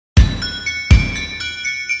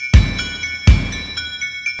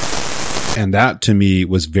And that to me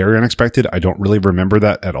was very unexpected. I don't really remember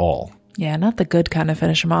that at all. Yeah, not the good kind of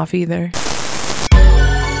finish him off either.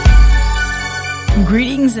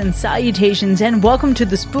 Greetings and salutations, and welcome to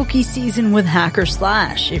the spooky season with Hacker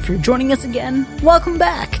Slash. If you're joining us again, welcome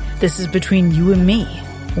back. This is between you and me.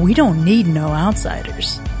 We don't need no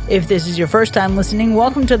outsiders. If this is your first time listening,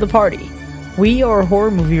 welcome to the party. We are a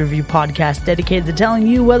horror movie review podcast dedicated to telling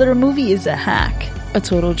you whether a movie is a hack, A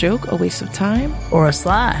total joke, a waste of time, or a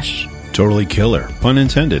slash. Totally killer. Pun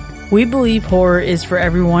intended. We believe horror is for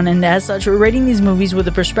everyone, and as such, we're rating these movies with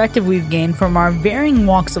the perspective we've gained from our varying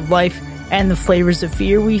walks of life and the flavors of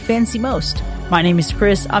fear we fancy most. My name is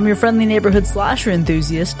Chris. I'm your friendly neighborhood slasher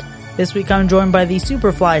enthusiast. This week I'm joined by the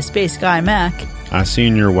Superfly Space Guy Mac. I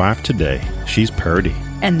seen your wife today. She's purty.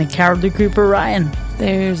 And the Cowardly Creeper Ryan.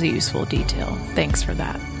 There's a useful detail. Thanks for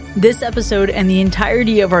that. This episode and the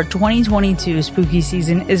entirety of our 2022 spooky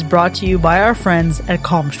season is brought to you by our friends at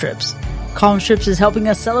Calm Strips. Calm Strips is helping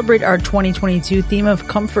us celebrate our 2022 theme of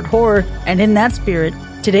comfort horror, and in that spirit,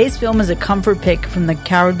 today's film is a comfort pick from the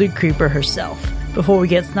Cowardly Creeper herself. Before we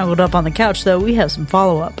get snuggled up on the couch, though, we have some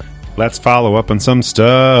follow-up. Let's follow up on some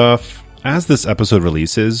stuff. As this episode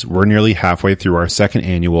releases, we're nearly halfway through our second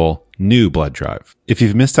annual New Blood Drive. If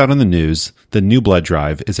you've missed out on the news, the New Blood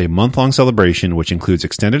Drive is a month-long celebration which includes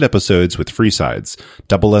extended episodes with free sides,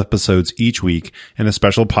 double episodes each week, and a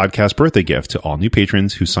special podcast birthday gift to all new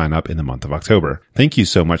patrons who sign up in the month of October. Thank you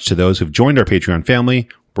so much to those who've joined our Patreon family.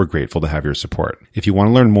 We're grateful to have your support. If you want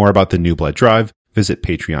to learn more about the New Blood Drive, visit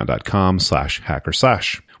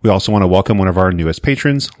patreon.com/hackerslash. We also want to welcome one of our newest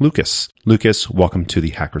patrons, Lucas. Lucas, welcome to the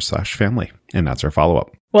Hacker Slash family. And that's our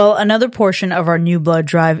follow-up. Well, another portion of our New Blood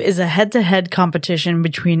Drive is a head-to-head competition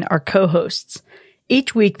between our co-hosts.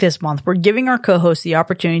 Each week this month, we're giving our co-hosts the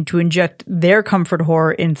opportunity to inject their comfort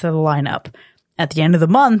horror into the lineup. At the end of the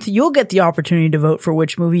month, you'll get the opportunity to vote for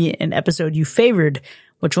which movie and episode you favored,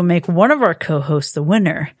 which will make one of our co-hosts the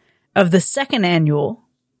winner of the second annual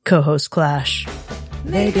Co-Host Clash.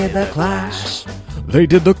 They did the clash. They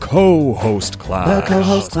did the co-host clash. The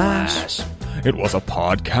co-host clash. It was a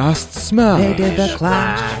podcast smash. They did the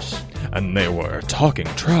clash. And they were talking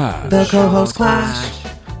trash. The co-host clash.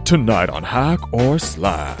 Tonight on Hack or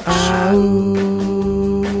Slash.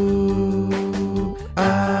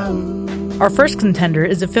 Our first contender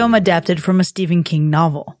is a film adapted from a Stephen King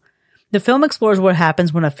novel. The film explores what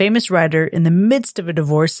happens when a famous writer in the midst of a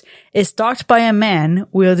divorce is stalked by a man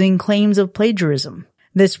wielding claims of plagiarism.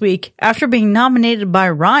 This week, after being nominated by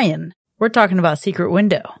Ryan, we're talking about Secret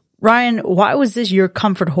Window. Ryan, why was this your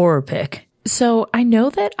comfort horror pick? So I know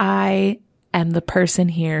that I am the person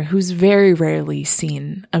here who's very rarely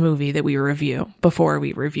seen a movie that we review before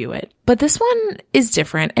we review it. But this one is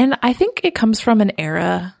different, and I think it comes from an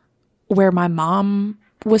era where my mom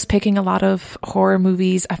was picking a lot of horror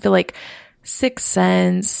movies. I feel like Sixth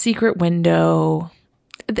Sense, Secret Window.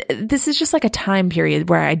 This is just like a time period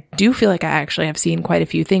where I do feel like I actually have seen quite a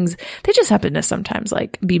few things. They just happen to sometimes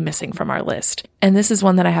like be missing from our list. And this is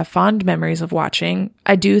one that I have fond memories of watching.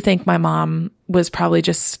 I do think my mom was probably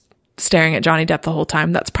just staring at Johnny Depp the whole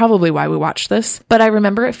time. That's probably why we watched this. But I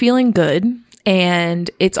remember it feeling good. And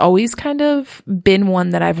it's always kind of been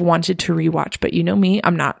one that I've wanted to rewatch. But you know me,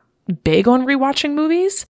 I'm not big on rewatching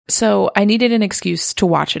movies. So I needed an excuse to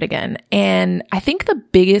watch it again. And I think the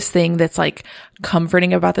biggest thing that's like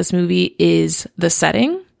comforting about this movie is the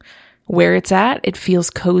setting, where it's at. It feels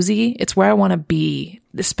cozy. It's where I want to be,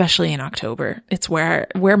 especially in October. It's where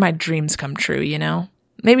my dreams come true, you know?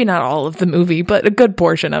 Maybe not all of the movie, but a good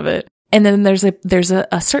portion of it. And then there's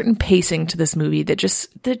a certain pacing to this movie that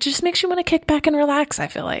just makes you want to kick back and relax, I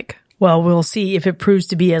feel like. Well, we'll see if it proves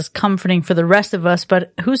to be as comforting for the rest of us,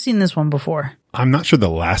 but who's seen this one before? I'm not sure the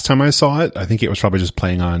last time I saw it. I think it was probably just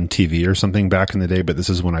playing on TV or something back in the day, but this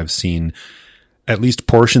is one I've seen at least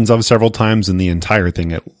portions of several times, and the entire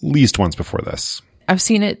thing at least once before this. I've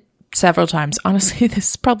seen it several times. Honestly, this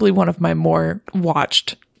is probably one of my more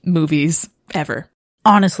watched movies ever.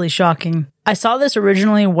 Honestly shocking. I saw this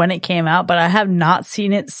originally when it came out, but I have not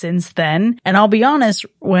seen it since then. And I'll be honest,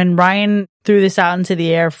 when Ryan threw this out into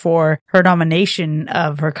the air for her nomination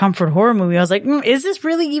of her comfort horror movie, I was like, is this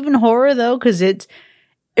really even horror though? Because it's,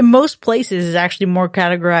 in most places, is actually more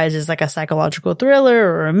categorized as like a psychological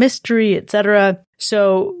thriller or a mystery, etc.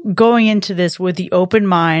 So going into this with the open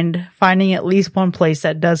mind, finding at least one place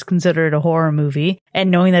that does consider it a horror movie, and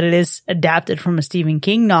knowing that it is adapted from a Stephen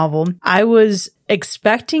King novel, I was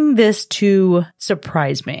expecting this to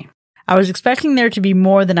surprise me. I was expecting there to be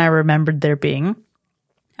more than I remembered there being.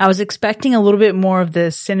 I was expecting a little bit more of the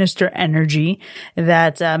sinister energy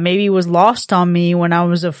that maybe was lost on me when I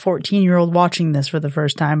was a 14-year-old watching this for the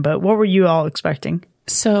first time. But what were you all expecting?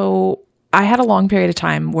 So I had a long period of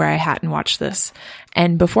time where I hadn't watched this.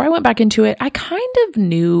 And before I went back into it, I kind of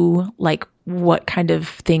knew like what kind of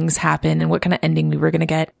things happen and what kind of ending we were going to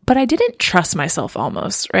get, but I didn't trust myself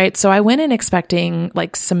almost, right? So I went in expecting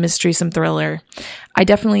like some mystery, some thriller. I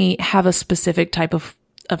definitely have a specific type of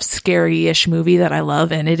scary-ish movie that I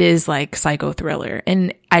love, and it is like psycho thriller.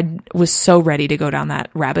 And I was so ready to go down that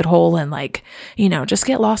rabbit hole and like, you know, just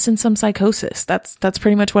get lost in some psychosis. That's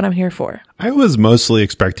pretty much what I'm here for. I was mostly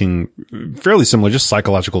expecting fairly similar, just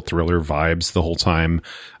psychological thriller vibes the whole time.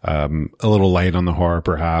 A little light on the horror,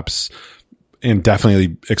 perhaps. And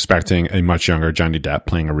definitely expecting a much younger Johnny Depp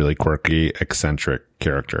playing a really quirky, eccentric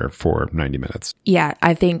character for 90 minutes. Yeah,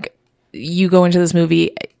 I think you go into this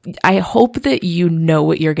movie, I hope that you know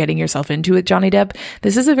what you're getting yourself into with Johnny Depp.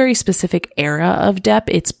 This is a very specific era of Depp.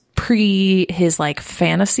 It's pre his like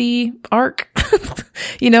fantasy arc,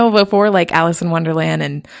 you know, before like Alice in Wonderland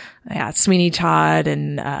and Sweeney Todd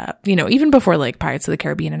and, you know, even before like Pirates of the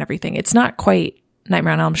Caribbean and everything. It's not quite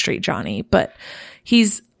Nightmare on Elm Street Johnny, but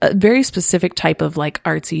he's a very specific type of like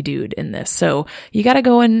artsy dude in this. So you got to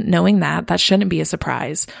go in knowing that shouldn't be a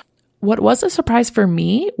surprise. What was a surprise for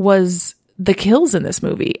me was the kills in this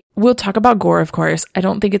movie. We'll talk about gore, of course. I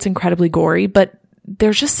don't think it's incredibly gory, but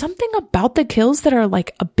there's just something about the kills that are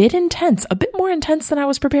like a bit intense, a bit more intense than I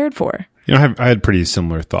was prepared for. You know, I had pretty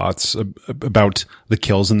similar thoughts about the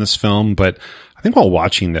kills in this film, but I think while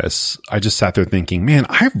watching this, I just sat there thinking, man,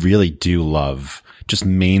 I really do love just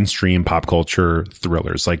mainstream pop culture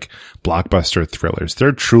thrillers, like blockbuster thrillers.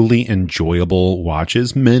 They're truly enjoyable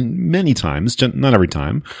watches many times, not every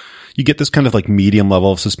time. You get this kind of like medium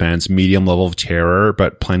level of suspense, medium level of terror,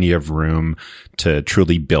 but plenty of room to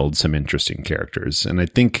truly build some interesting characters. And I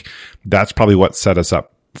think that's probably what set us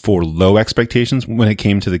up for low expectations when it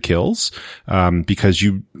came to the kills. Because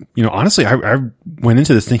you know, honestly, I went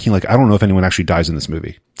into this thinking like, I don't know if anyone actually dies in this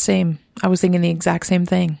movie. Same. I was thinking the exact same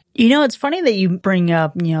thing. You know, it's funny that you bring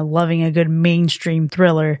up, you know, loving a good mainstream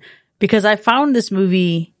thriller, because I found this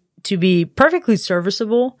movie to be perfectly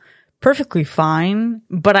serviceable, perfectly fine,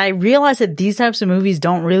 but I realized that these types of movies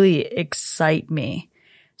don't really excite me.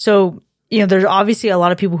 So, you know, there's obviously a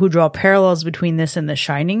lot of people who draw parallels between this and The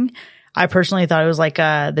Shining. I personally thought it was like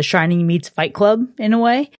The Shining meets Fight Club in a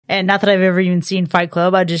way. And not that I've ever even seen Fight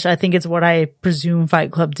Club. I think it's what I presume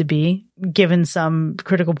Fight Club to be, given some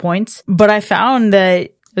critical points. But I found that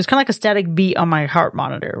it was kind of like a static beat on my heart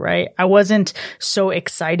monitor, right? I wasn't so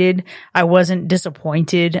excited. I wasn't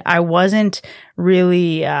disappointed. I wasn't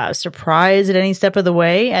really surprised at any step of the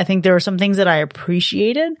way. I think there were some things that I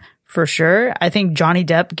appreciated. For sure. I think Johnny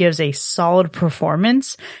Depp gives a solid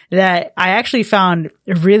performance that I actually found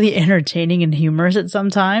really entertaining and humorous at some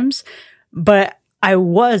times. But I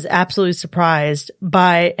was absolutely surprised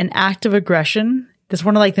by an act of aggression. That's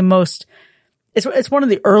one of like the most, it's one of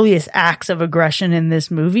the earliest acts of aggression in this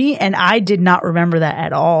movie. And I did not remember that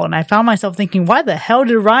at all. And I found myself thinking, why the hell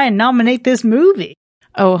did Ryan nominate this movie?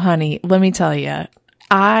 Oh, honey, let me tell you.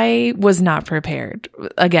 I was not prepared.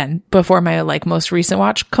 Again, before my like most recent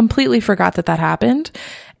watch, completely forgot that happened.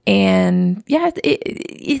 And yeah,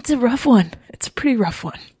 it's a rough one. It's a pretty rough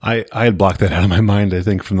one. I had blocked that out of my mind, I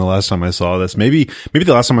think, from the last time I saw this. Maybe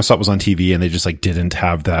the last time I saw it was on TV and they just like didn't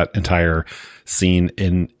have that entire scene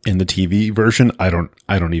in the TV version. I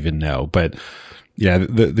don't even know. But yeah,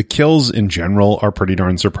 the kills in general are pretty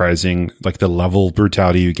darn surprising. Like the level of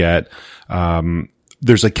brutality you get.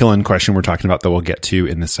 There's a kill in question we're talking about that we'll get to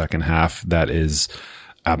in the second half that is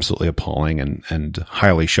absolutely appalling and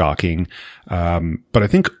highly shocking. But I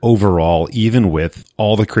think overall, even with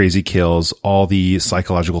all the crazy kills, all the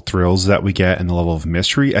psychological thrills that we get and the level of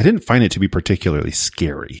mystery, I didn't find it to be particularly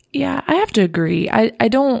scary. Yeah, I have to agree. I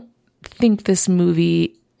don't think this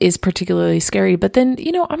movie is particularly scary, but then,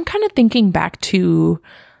 you know, I'm kind of thinking back to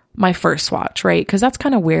my first watch, right? Because that's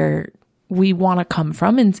kind of where we want to come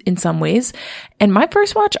from in some ways. And my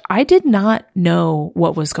first watch, I did not know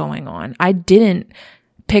what was going on. I didn't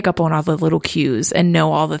pick up on all the little cues and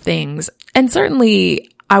know all the things. And certainly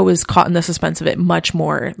I was caught in the suspense of it much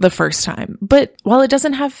more the first time. But while it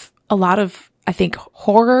doesn't have a lot of, I think,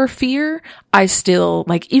 horror fear, I still,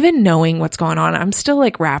 like, even knowing what's going on, I'm still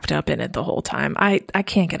like wrapped up in it the whole time. I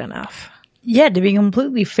can't get enough. Yeah, to be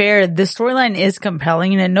completely fair, the storyline is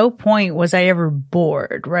compelling, and at no point was I ever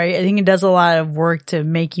bored, right? I think it does a lot of work to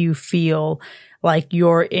make you feel like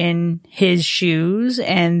you're in his shoes,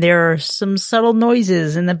 and there are some subtle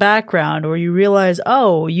noises in the background where you realize,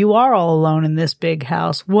 oh, you are all alone in this big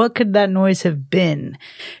house. What could that noise have been?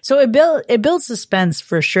 So it builds suspense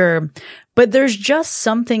for sure. But there's just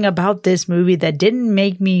something about this movie that didn't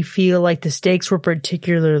make me feel like the stakes were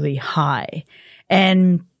particularly high.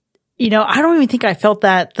 And I don't even think I felt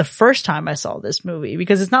that the first time I saw this movie,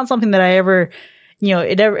 because it's not something that I ever,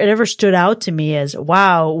 it ever stood out to me as,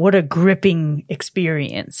 wow, what a gripping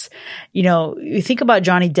experience. You think about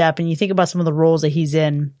Johnny Depp and you think about some of the roles that he's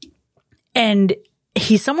in, and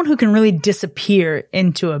he's someone who can really disappear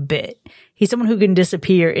into a bit. He's someone who can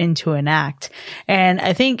disappear into an act. And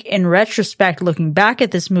I think in retrospect, looking back at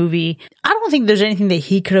this movie, I don't think there's anything that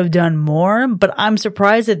he could have done more, but I'm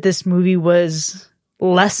surprised that this movie was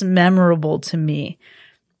less memorable to me.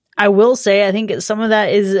 I will say, I think some of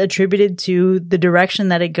that is attributed to the direction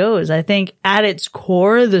that it goes. I think at its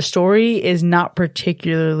core, the story is not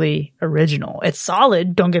particularly original. It's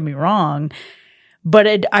solid, don't get me wrong, but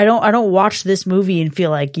I don't watch this movie and feel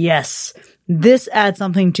like, yes, this adds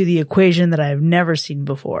something to the equation that I've never seen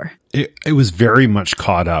before. It was very much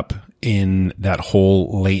caught up in that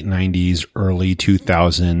whole late 90s, early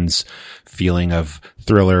 2000s feeling of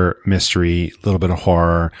thriller, mystery, a little bit of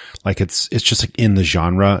horror. Like it's just like in the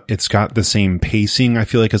genre. It's got the same pacing, I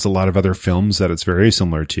feel like, as a lot of other films that it's very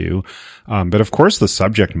similar to. But of course, the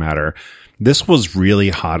subject matter. This was really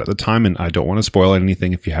hot at the time, and I don't want to spoil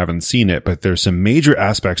anything if you haven't seen it, but there's some major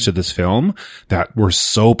aspects to this film that were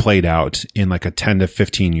so played out in like a 10 to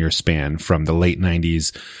 15 year span from the late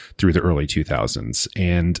 90s through the early 2000s.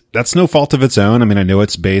 And that's no fault of its own. I mean, I know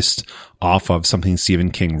it's based off of something Stephen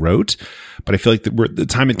King wrote, but I feel like the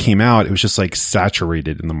time it came out, it was just like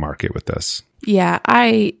saturated in the market with this. Yeah,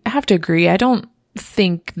 I have to agree. I don't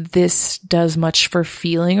think this does much for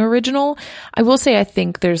feeling original. I will say I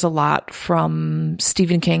think there's a lot from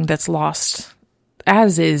Stephen King that's lost,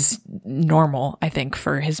 as is normal, I think,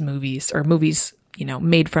 for his movies, or movies,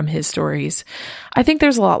 made from his stories. I think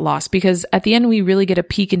there's a lot lost because at the end we really get a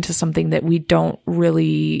peek into something that we don't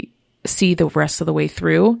really see the rest of the way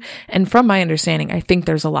through. And from my understanding, I think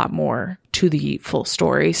there's a lot more to the full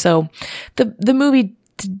story. So the movie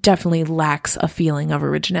definitely lacks a feeling of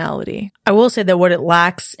originality. I will say that what it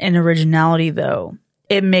lacks in originality, though,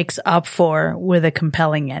 it makes up for with a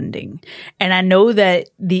compelling ending. And I know that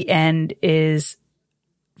the end is,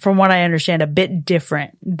 from what I understand, a bit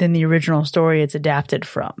different than the original story it's adapted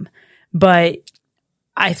from. But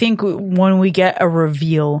I think when we get a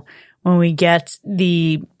reveal, when we get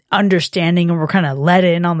the understanding and we're kind of let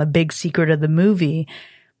in on the big secret of the movie,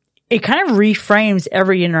 it kind of reframes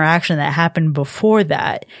every interaction that happened before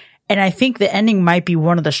that. And I think the ending might be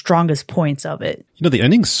one of the strongest points of it. The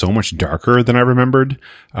ending's so much darker than I remembered,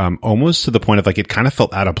 almost to the point of like it kind of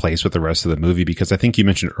felt out of place with the rest of the movie, because I think you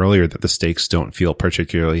mentioned earlier that the stakes don't feel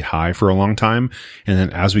particularly high for a long time. And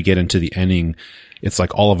then as we get into the ending, it's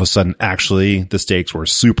like all of a sudden, actually, the stakes were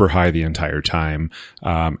super high the entire time.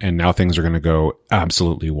 And now things are going to go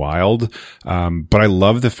absolutely wild. But I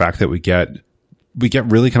love the fact that we get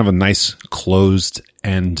really kind of a nice closed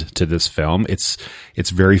end to this film. It's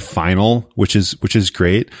very final, which is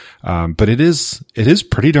great. But it is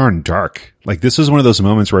pretty darn dark. Like this is one of those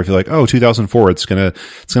moments where I feel like, 2004, it's going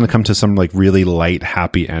to come to some like really light,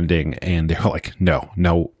 happy ending. And they're like, no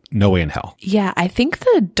way in hell. Yeah. I think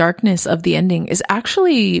the darkness of the ending is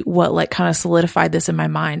actually what like kind of solidified this in my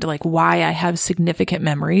mind, like why I have significant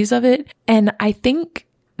memories of it. And I think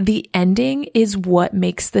the ending is what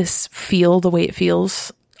makes this feel the way it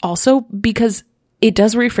feels also, because it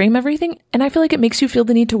does reframe everything. And I feel like it makes you feel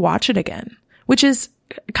the need to watch it again, which is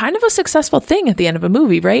kind of a successful thing at the end of a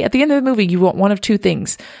movie, right? At the end of the movie, you want one of two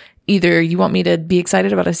things. Either you want me to be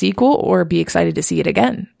excited about a sequel or be excited to see it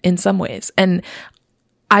again in some ways. And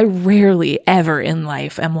I rarely ever in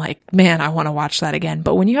life am like, man, I want to watch that again.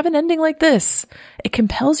 But when you have an ending like this, it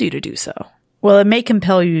compels you to do so. Well, it may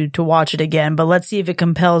compel you to watch it again, but let's see if it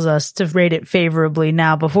compels us to rate it favorably.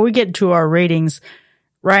 Now, before we get to our ratings,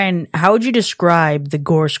 Ryan, how would you describe the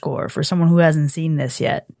gore score for someone who hasn't seen this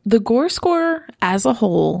yet? The gore score as a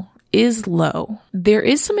whole is low. There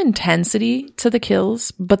is some intensity to the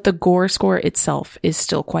kills, but the gore score itself is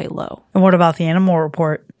still quite low. And what about the animal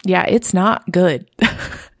report? Yeah, it's not good.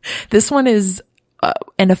 This one is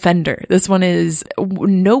an offender. This one is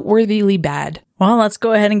noteworthily bad. Well, let's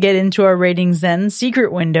go ahead and get into our ratings then.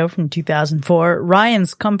 Secret Window from 2004,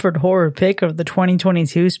 Ryan's comfort horror pick of the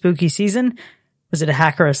 2022 spooky season. Was it a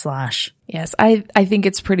hack or a slash? Yes, I think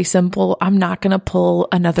it's pretty simple. I'm not going to pull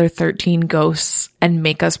another 13 Ghosts and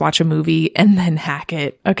make us watch a movie and then hack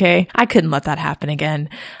it, okay? I couldn't let that happen again.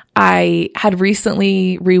 I had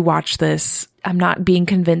recently rewatched this. I'm not being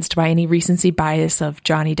convinced by any recency bias of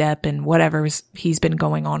Johnny Depp and whatever he's been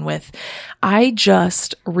going on with. I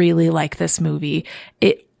just really like this movie.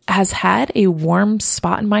 It has had a warm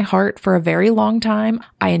spot in my heart for a very long time.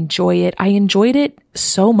 I enjoy it. I enjoyed it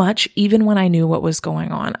so much even when I knew what was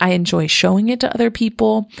going on. I enjoy showing it to other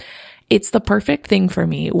people. it's the perfect thing for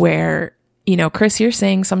me where, you know, Chris, you're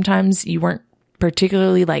saying sometimes you weren't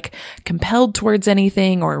particularly like compelled towards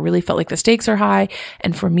anything or really felt like the stakes are high.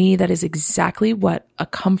 And for me, that is exactly what a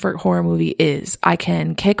comfort horror movie is. I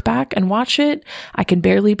can kick back and watch it. I can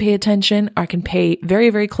barely pay attention. I can pay very,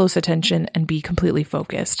 very close attention and be completely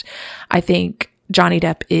focused. I think Johnny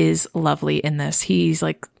Depp is lovely in this. He's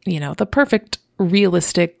like, you know, the perfect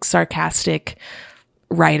realistic, sarcastic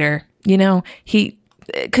writer. You know, he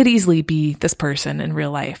could easily be this person in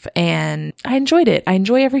real life. And I enjoyed it. I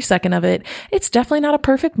enjoy every second of it. It's definitely not a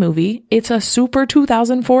perfect movie. It's a super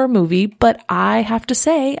 2004 movie, but I have to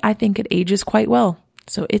say, I think it ages quite well.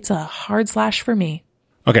 So it's a hard slash for me.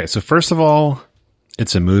 Okay, so first of all,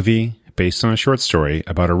 it's a movie based on a short story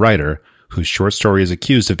about a writer whose short story is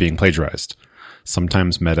accused of being plagiarized.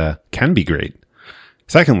 Sometimes meta can be great.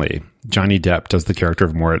 Secondly, Johnny Depp does the character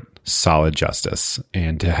of Mort solid justice,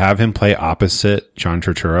 and to have him play opposite John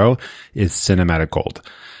Turturro is cinematic gold.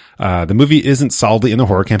 The movie isn't solidly in the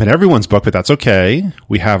horror camp in everyone's book, but that's okay.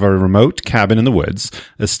 We have a remote cabin in the woods,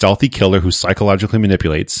 a stealthy killer who psychologically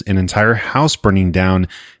manipulates, an entire house burning down,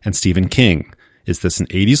 and Stephen King. Is this an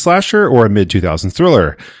 80s slasher or a mid-2000s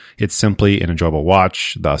thriller? It's simply an enjoyable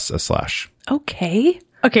watch, thus a slash. Okay.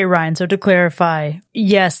 Okay, Ryan, so to clarify,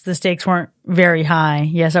 yes, the stakes weren't very high.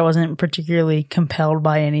 Yes, I wasn't particularly compelled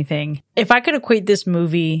by anything. If I could equate this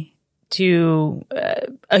movie to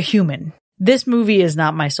a human, this movie is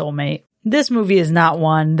not my soulmate. This movie is not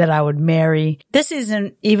one that I would marry. This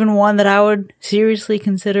isn't even one that I would seriously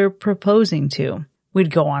consider proposing to.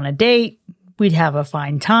 We'd go on a date. We'd have a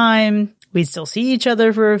fine time. We'd still see each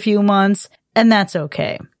other for a few months, and that's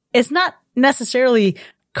okay. It's not necessarily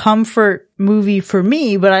comfort movie for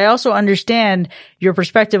me, but I also understand your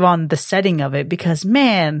perspective on the setting of it because,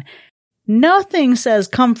 man, nothing says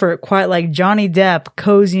comfort quite like Johnny Depp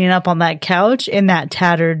cozying up on that couch in that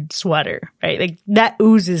tattered sweater, right? Like that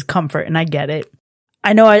oozes comfort, and I get it.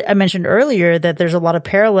 I know I mentioned earlier that there's a lot of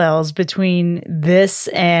parallels between this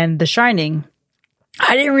and The Shining.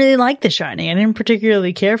 I didn't really like The Shining. I didn't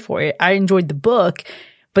particularly care for it. I enjoyed the book.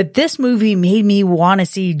 But this movie made me want to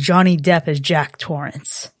see Johnny Depp as Jack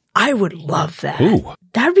Torrance. I would love that. Ooh.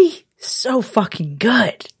 That'd be so fucking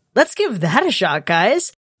good. Let's give that a shot,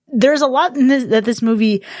 guys. There's a lot in this that this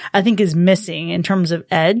movie I think is missing in terms of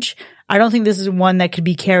edge. I don't think this is one that could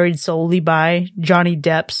be carried solely by Johnny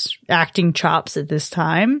Depp's acting chops at this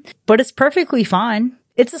time, but it's perfectly fine.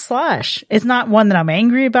 It's a slash. It's not one that I'm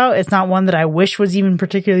angry about. It's not one that I wish was even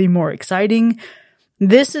particularly more exciting.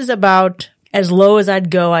 This is about as low as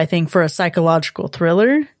I'd go, I think, for a psychological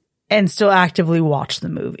thriller and still actively watch the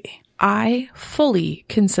movie. I fully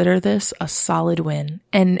consider this a solid win.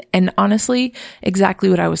 And honestly, exactly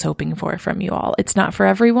what I was hoping for from you all. It's not for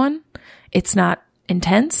everyone. It's not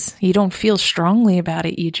intense. You don't feel strongly about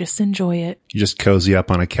it. You just enjoy it. You just cozy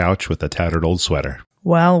up on a couch with a tattered old sweater.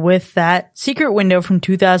 Well, with that, Secret Window from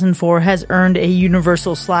 2004 has earned a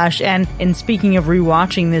universal slash, and in speaking of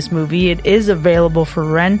rewatching this movie, it is available for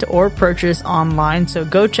rent or purchase online, so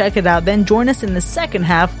go check it out, then join us in the second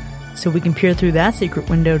half so we can peer through that secret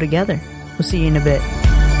window together. We'll see you in a bit.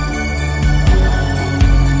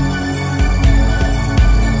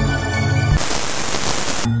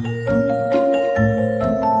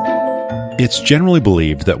 It's generally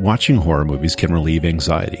believed that watching horror movies can relieve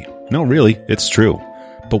anxiety. No, really, it's true.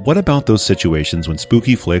 But what about those situations when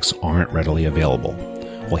spooky flicks aren't readily available?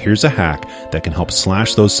 Well, here's a hack that can help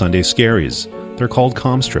slash those Sunday scaries. They're called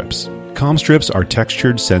comm strips. Comm strips are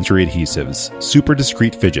textured sensory adhesives, super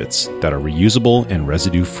discreet fidgets that are reusable and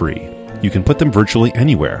residue-free. You can put them virtually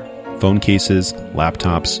anywhere. Phone cases,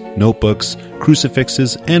 laptops, notebooks,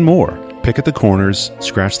 crucifixes, and more. Pick at the corners,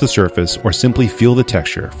 scratch the surface, or simply feel the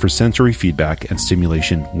texture for sensory feedback and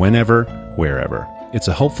stimulation whenever, wherever. It's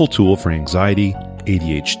a helpful tool for anxiety,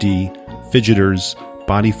 ADHD, fidgeters,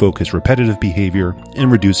 body-focused repetitive behavior,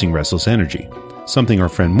 and reducing restless energy, something our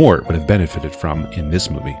friend Mort would have benefited from in this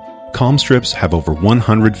movie. Comm strips have over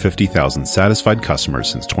 150,000 satisfied customers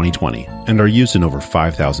since 2020 and are used in over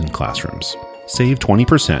 5,000 classrooms. Save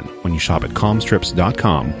 20% when you shop at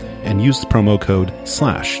commstrips.com and use the promo code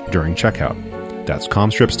SLASH during checkout. That's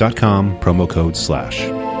commstrips.com, promo code SLASH.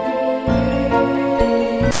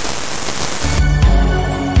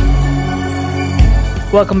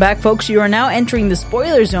 Welcome back, folks. You are now entering the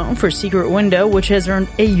spoiler zone for Secret Window, which has earned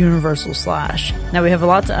a universal slash. Now, we have a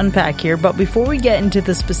lot to unpack here, but before we get into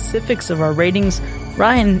the specifics of our ratings,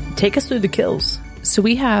 Ryan, take us through the kills. So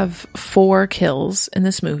we have 4 kills in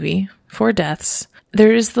this movie, 4 deaths.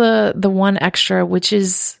 There is the one extra, which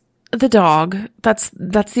is the dog. That's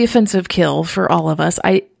the offensive kill for all of us.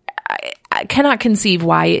 I I cannot conceive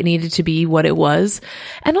why it needed to be what it was.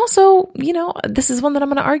 And also, you know, this is one that I'm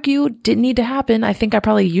going to argue didn't need to happen. I think I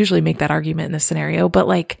probably usually make that argument in this scenario, but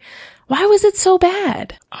like, why was it so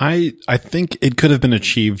bad? I think it could have been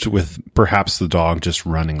achieved with perhaps the dog just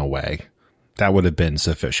running away. That would have been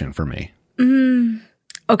sufficient for me.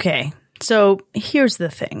 Okay, so here's the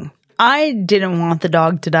thing. I didn't want the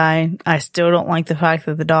dog to die. I still don't like the fact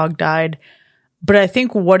that the dog died. But I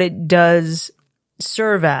think what it does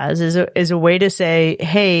serve as is a way to say,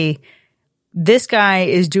 hey, this guy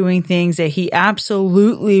is doing things that he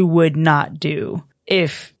absolutely would not do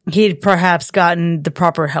if he'd perhaps gotten the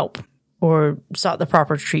proper help or sought the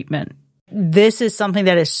proper treatment. This is something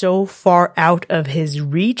that is so far out of his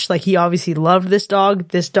reach. Like, he obviously loved this dog.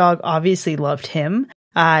 This dog obviously loved him.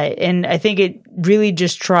 And I think it really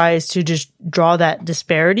just tries to just draw that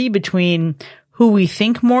disparity between who we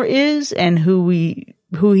think Mort is and who he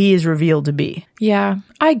is revealed to be. Yeah,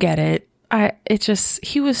 I get it.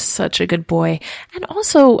 He was such a good boy. And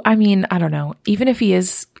also, I mean, I don't know, even if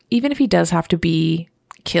he does have to be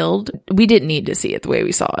killed, we didn't need to see it the way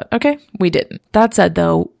we saw it. Okay. We didn't. That said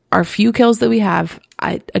though, our few kills that we have,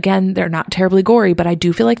 again, they're not terribly gory, but I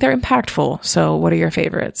do feel like they're impactful. So what are your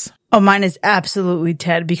favorites? Oh, mine is absolutely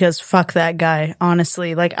Ted, because fuck that guy,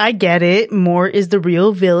 honestly. Like, I get it. Mort is the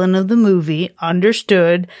real villain of the movie.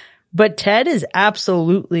 Understood. But Ted is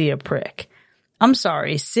absolutely a prick. I'm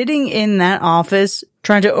sorry. Sitting in that office,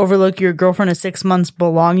 trying to overlook your girlfriend of 6 months'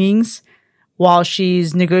 belongings while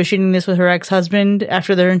she's negotiating this with her ex-husband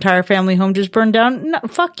after their entire family home just burned down. No,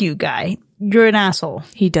 fuck you, guy. You're an asshole.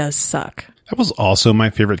 He does suck. That was also my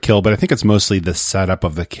favorite kill, but I think it's mostly the setup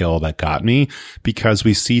of the kill that got me, because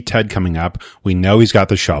we see Ted coming up. We know he's got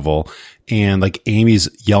the shovel, and like Amy's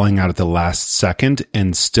yelling out at the last second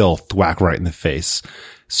and still thwack right in the face.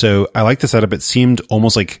 So I like the setup. It seemed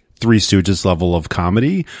almost like Three Stooges level of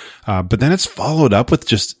comedy. But then it's followed up with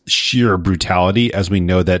just sheer brutality, as we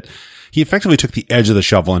know that he effectively took the edge of the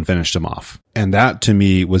shovel and finished him off. And that to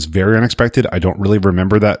me was very unexpected. I don't really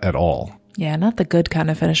remember that at all. Yeah, not the good kind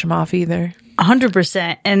of finish him off either.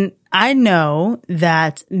 100%. And I know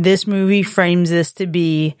that this movie frames this to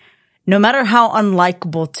be, no matter how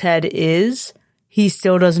unlikable Ted is, he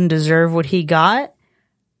still doesn't deserve what he got.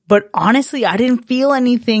 But honestly, I didn't feel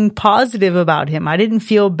anything positive about him. I didn't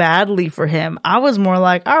feel badly for him. I was more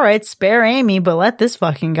like, all right, spare Amy, but let this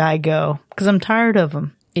fucking guy go, because I'm tired of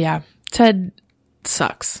him. Yeah, Ted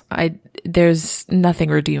sucks. There's nothing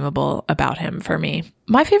redeemable about him for me.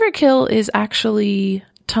 My favorite kill is actually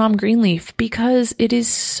Tom Greenleaf, because it is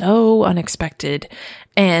so unexpected,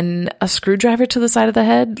 and a screwdriver to the side of the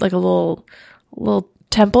head, like a little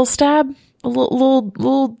temple stab, a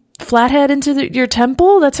little flathead into your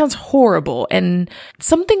temple. That sounds horrible. And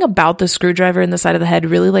something about the screwdriver in the side of the head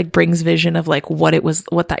really like brings vision of like what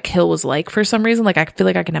that kill was like for some reason. Like, I feel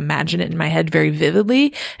like I can imagine it in my head very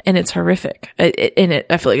vividly, and it's horrific.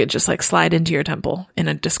 I feel like it just like slide into your temple in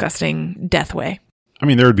a disgusting death way. I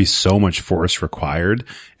mean, there would be so much force required,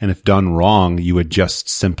 and if done wrong, you would just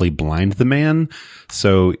simply blind the man.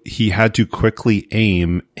 So he had to quickly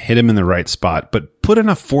aim, hit him in the right spot, but put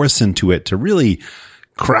enough force into it to really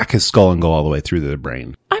crack his skull and go all the way through the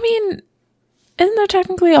brain. I mean, isn't there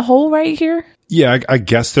technically a hole right here? Yeah, I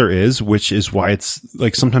guess there is, which is why it's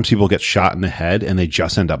like sometimes people get shot in the head and they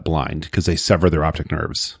just end up blind because they sever their optic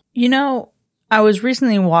nerves. You know, I was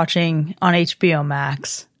recently watching on HBO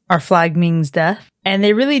Max Our Flag Means Death, and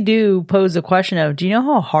they really do pose the question of, do you know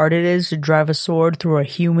how hard it is to drive a sword through a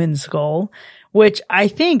human skull? Which I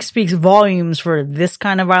think speaks volumes for this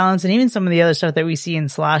kind of violence, and even some of the other stuff that we see in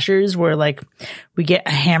slashers where like we get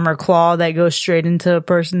a hammer claw that goes straight into a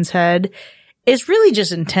person's head. It's really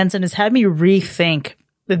just intense, and it's had me rethink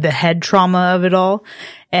the head trauma of it all.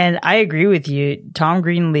 And I agree with you. Tom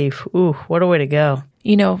Greenleaf, ooh, what a way to go.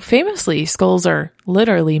 You know, famously, skulls are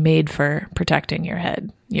literally made for protecting your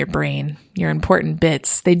head, your brain, your important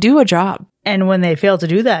bits. They do a job. And when they fail to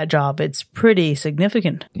do that job, it's pretty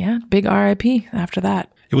significant. Yeah, big RIP after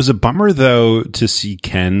that. It was a bummer, though, to see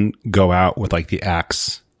Ken go out with like the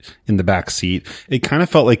axe in the back seat. It kind of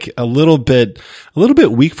felt like a little bit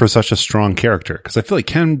weak for such a strong character, because I feel like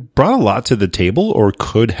Ken brought a lot to the table, or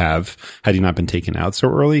could have, had he not been taken out so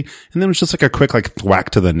early. And then it was just like a quick like thwack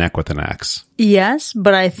to the neck with an axe. Yes,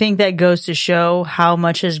 but I think that goes to show how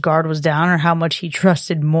much his guard was down, or how much he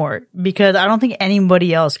trusted Mort, because I don't think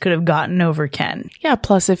anybody else could have gotten over Ken. Yeah,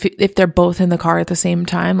 plus if they're both in the car at the same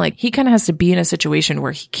time, like he kind of has to be in a situation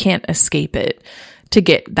where he can't escape it to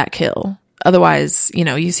get that kill. Otherwise, you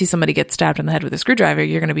know, you see somebody get stabbed in the head with a screwdriver,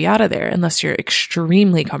 you're going to be out of there unless you're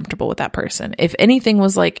extremely comfortable with that person. If anything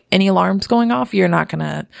was like any alarms going off, you're not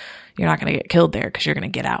going You're not going to get killed there because you're going to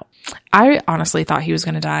get out. I honestly thought he was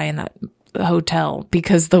going to die in that hotel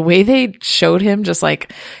because the way they showed him, just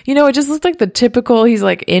like, you know, it just looked like the typical, he's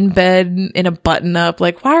like in bed in a button up.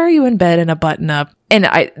 Like, why are you in bed in a button up? And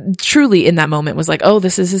I truly in that moment was like, oh,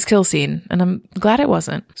 this is his kill scene. And I'm glad it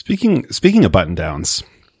wasn't. Speaking of button downs,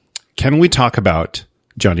 can we talk about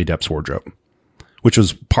Johnny Depp's wardrobe, which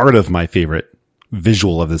was part of my favorite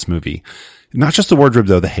visual of this movie? Not just the wardrobe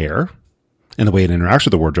though, the hair and the way it interacts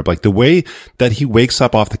with the wardrobe, like the way that he wakes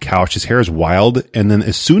up off the couch, his hair is wild. And then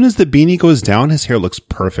as soon as the beanie goes down, his hair looks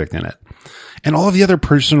perfect in it. And all of the other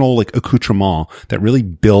personal like accoutrements that really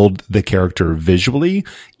build the character visually,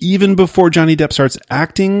 even before Johnny Depp starts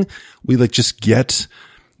acting, we like just get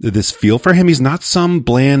this feel for him. He's not some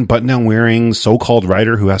bland button down wearing so-called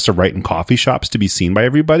writer who has to write in coffee shops to be seen by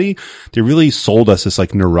everybody. They really sold us this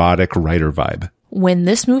like neurotic writer vibe. When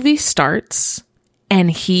this movie starts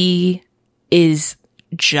and he is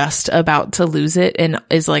just about to lose it and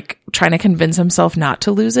is like trying to convince himself not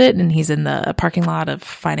to lose it, and he's in the parking lot of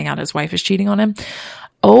finding out his wife is cheating on him.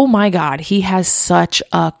 Oh my God, he has such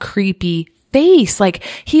a creepy face. Like,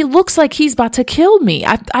 he looks like he's about to kill me.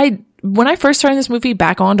 When I first turned this movie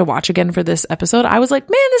back on to watch again for this episode, I was like,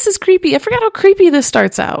 man, this is creepy. I forgot how creepy this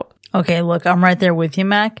starts out. Okay, look, I'm right there with you,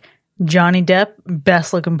 Mac. Johnny Depp,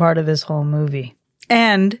 best looking part of this whole movie.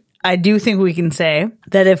 And I do think we can say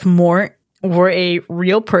that if Mort were a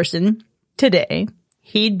real person today,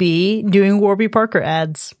 he'd be doing Warby Parker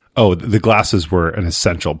ads. Oh, the glasses were an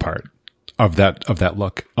essential part of that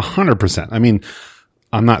look. 100%. I mean,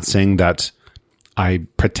 I'm not saying that I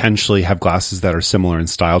potentially have glasses that are similar in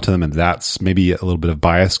style to them, and that's maybe a little bit of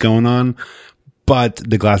bias going on, but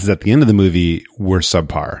the glasses at the end of the movie were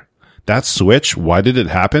subpar. That switch, why did it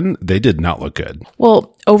happen? They did not look good.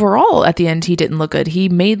 Well, overall, at the end, he didn't look good. He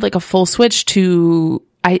made like a full switch to,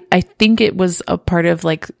 I think it was a part of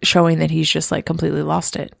like showing that he's just like completely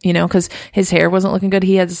lost it, you know, because his hair wasn't looking good.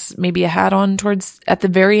 He has maybe a hat on towards at the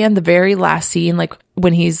very end, the very last scene, like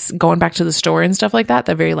when he's going back to the store and stuff like that,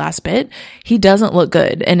 the very last bit, he doesn't look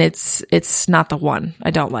good. And it's not the one.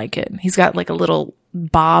 I don't like it. He's got like a little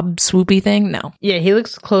bob swoopy thing. No. Yeah, he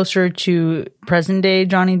looks closer to present day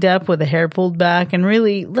Johnny Depp with the hair pulled back, and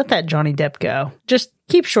really let that Johnny Depp go. Just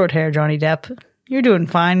keep short hair, Johnny Depp. You're doing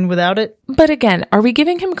fine without it. But again, are we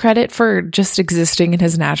giving him credit for just existing in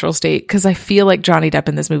his natural state? Because I feel like Johnny Depp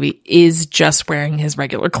in this movie is just wearing his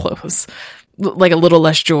regular clothes, like a little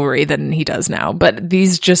less jewelry than he does now. But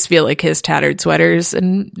these just feel like his tattered sweaters,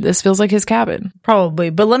 and this feels like his cabin. Probably.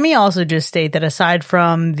 But let me also just state that aside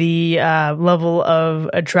from the level of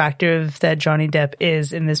attractive that Johnny Depp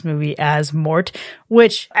is in this movie as Mort,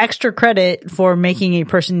 which extra credit for making a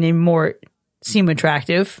person named Mort seem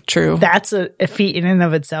attractive. True. That's a feat in and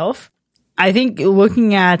of itself. I think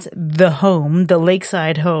looking at the home, the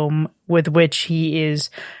lakeside home with which he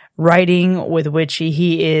is writing, with which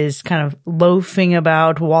he is kind of loafing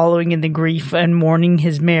about, wallowing in the grief and mourning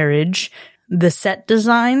his marriage, the set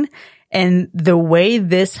design and the way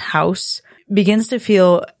this house begins to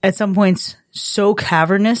feel at some points so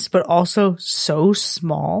cavernous, but also so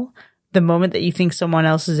small. The moment that you think someone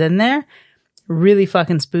else is in there, really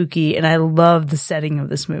fucking spooky, and I love the setting of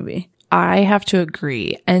this movie. I have to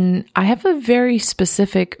agree. And I have a very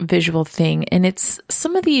specific visual thing, and it's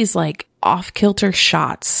some of these like off-kilter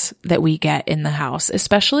shots that we get in the house,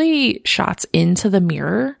 especially shots into the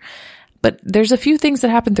mirror. But there's a few things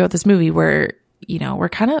that happen throughout this movie where, you know, we're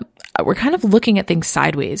kind of looking at things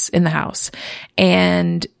sideways in the house,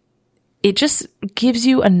 and it just gives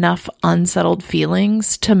you enough unsettled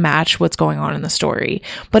feelings to match what's going on in the story.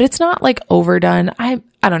 But it's not like overdone. I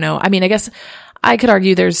don't know. I mean, I guess I could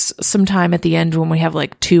argue there's some time at the end when we have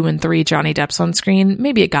like 2 and 3 Johnny Depps on screen.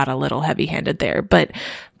 Maybe it got a little heavy handed there, but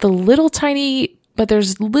there's little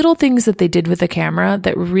things that they did with the camera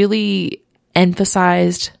that really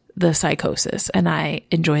emphasized the psychosis. And I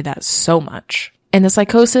enjoyed that so much. And the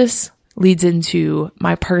psychosis leads into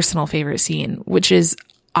my personal favorite scene, which is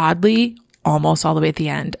oddly almost all the way at the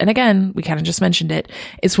end. And again, we kind of just mentioned it.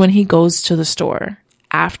 It's when he goes to the store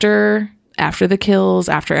after the kills,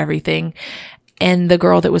 after everything. And the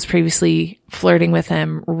girl that was previously flirting with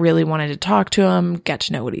him really wanted to talk to him, get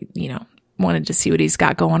to know what he, wanted to see what he's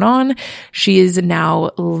got going on. She is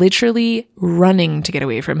now literally running to get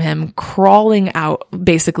away from him, crawling out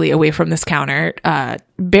basically away from this counter,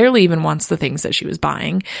 barely even wants the things that she was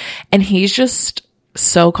buying. And he's just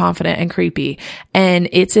so confident and creepy. And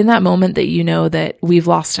it's in that moment that you know that we've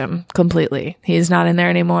lost him completely. He's not in there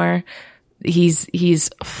anymore. He's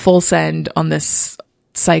full send on this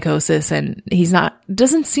psychosis, and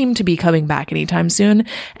doesn't seem to be coming back anytime soon.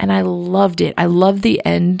 And I loved it. I love the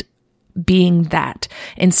end being that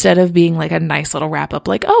instead of being like a nice little wrap up,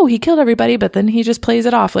 like, oh, he killed everybody, but then he just plays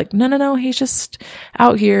it off like, no, he's just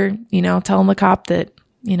out here, telling the cop that,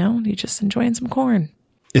 he's just enjoying some corn.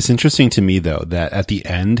 It's interesting to me, though, that at the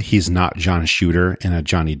end, he's not John Shooter in a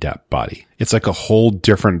Johnny Depp body. It's like a whole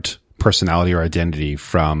different personality or identity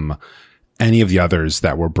from any of the others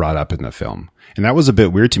that were brought up in the film. And that was a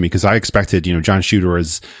bit weird to me because I expected, John Shooter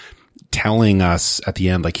is telling us at the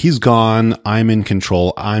end, like, he's gone, I'm in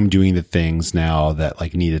control, I'm doing the things now that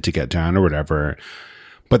like needed to get done or whatever.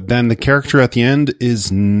 But then the character at the end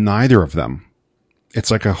is neither of them. It's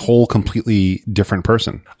like a whole completely different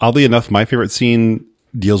person. Oddly enough, my favorite scene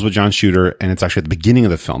deals with John Shooter, and it's actually at the beginning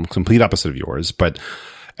of the film, complete opposite of yours. But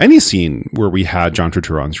any scene where we had John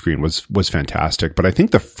Turturro on screen was fantastic. But I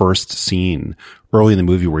think the first scene early in the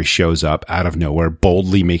movie where he shows up out of nowhere,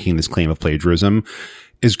 boldly making this claim of plagiarism,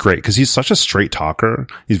 is great because he's such a straight talker.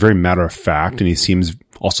 He's very matter of fact, and he seems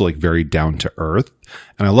also like very down to earth.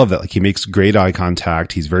 And I love that. Like, he makes great eye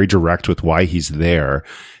contact. He's very direct with why he's there.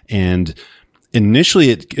 And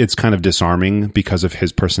initially it's kind of disarming because of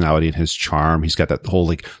his personality and his charm. He's got that whole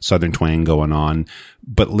like Southern twang going on.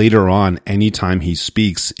 But later on, anytime he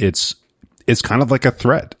speaks, it's kind of like a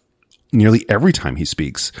threat nearly every time he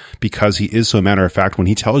speaks because he is so matter of fact. When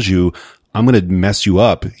he tells you, I'm going to mess you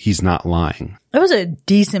up, he's not lying. That was a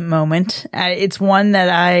decent moment. It's one that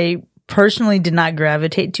I personally did not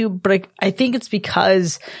gravitate to, but I think it's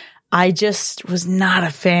because I just was not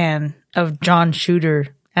a fan of John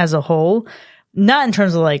Shooter as a whole. Not in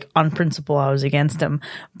terms of like on principle, I was against him,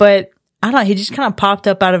 but I don't know. He just kind of popped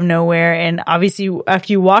up out of nowhere. And obviously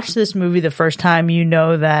after you watch this movie the first time, you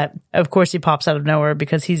know that of course he pops out of nowhere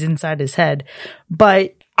because he's inside his head.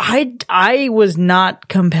 But I was not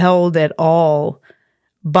compelled at all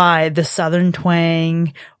by the Southern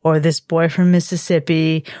twang or this boy from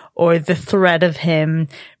Mississippi or the threat of him,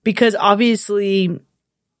 because obviously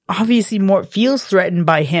Mort feels threatened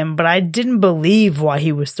by him, but I didn't believe why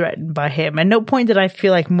he was threatened by him. At no point did I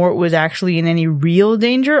feel like Mort was actually in any real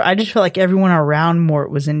danger. I just felt like everyone around Mort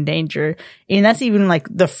was in danger. And that's even like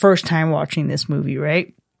the first time watching this movie,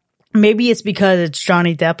 right? Maybe it's because it's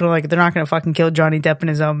Johnny Depp and like, they're not going to fucking kill Johnny Depp in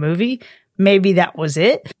his own movie. Maybe that was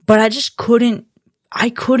it. But I just couldn't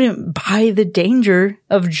buy the danger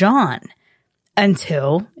of John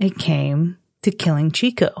until it came to killing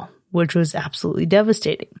Chico, which was absolutely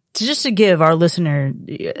devastating. Just to give our listener,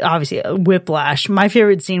 obviously, a whiplash, my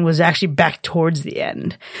favorite scene was actually back towards the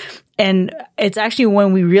end. And it's actually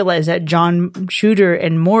when we realize that John Shooter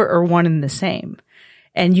and Mort are one and the same.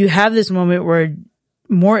 And you have this moment where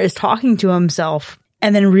Mort is talking to himself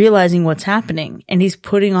and then realizing what's happening. And he's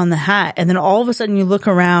putting on the hat. And then all of a sudden you look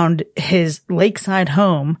around his lakeside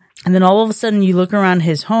home. And then all of a sudden you look around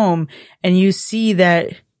his home and you see that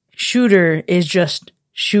Shooter is just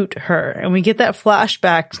shoot her. And we get that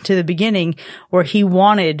flashback to the beginning where he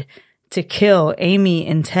wanted to kill Amy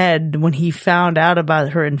and Ted when he found out about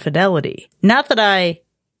her infidelity. Not that I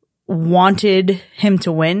wanted him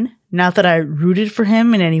to win, not that I rooted for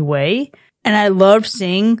him in any way. And I loved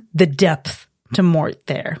seeing the depth to Mort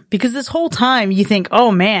there, because this whole time you think, oh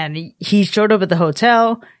man, he showed up at the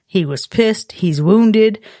hotel. He was pissed. He's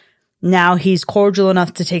wounded. Now he's cordial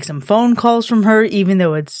enough to take some phone calls from her, even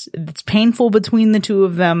though it's painful between the two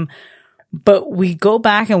of them. But we go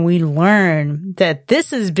back and we learn that this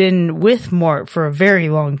has been with Mort for a very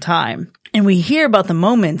long time. And we hear about the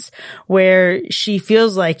moments where she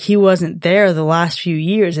feels like he wasn't there the last few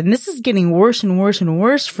years. And this is getting worse and worse and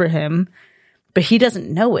worse for him, but he doesn't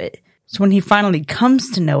know it. So when he finally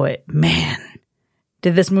comes to know it, man,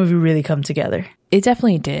 did this movie really come together? It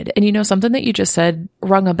definitely did. And something that you just said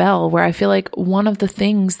rung a bell, where I feel like one of the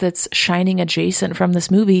things that's shining adjacent from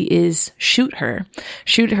this movie is Shoot Her.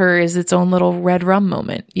 Shoot Her is its own little Red Rum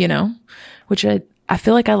moment, which I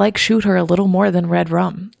feel like I like Shoot Her a little more than Red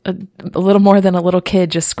Rum, a little more than a little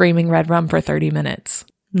kid just screaming Red Rum for 30 minutes.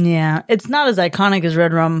 Yeah, it's not as iconic as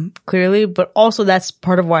Red Rum, clearly, but also that's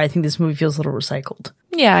part of why I think this movie feels a little recycled.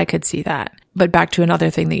 Yeah, I could see that. But back to another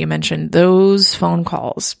thing that you mentioned, those phone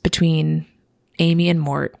calls between Amy and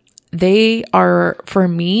Mort, they are, for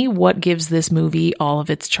me, what gives this movie all of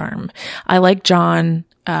its charm. I like John.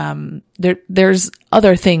 There's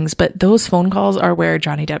other things, but those phone calls are where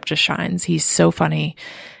Johnny Depp just shines. He's so funny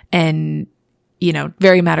and,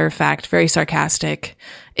 very matter of fact, very sarcastic.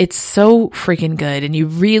 It's so freaking good. And you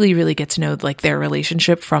really, really get to know like their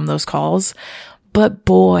relationship from those calls. But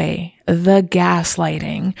boy, the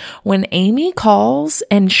gaslighting. When Amy calls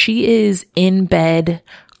and she is in bed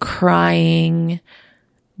crying,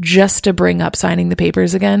 just to bring up signing the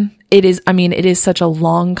papers again. It is such a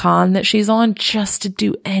long con that she's on just to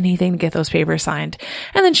do anything to get those papers signed.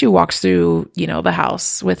 And then she walks through, the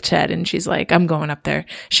house with Ted and she's like, I'm going up there.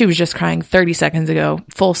 She was just crying 30 seconds ago,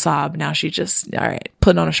 full sob. Now she just, all right,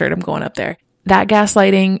 putting on a shirt. I'm going up there. That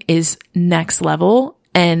gaslighting is next level.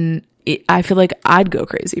 And I feel like I'd go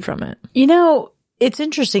crazy from it. It's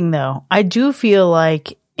interesting though. I do feel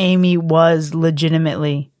like Amy was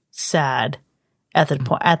legitimately sad at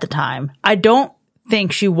the time. I don't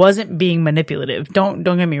think she wasn't being manipulative. Don't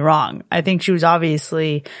get me wrong. I think she was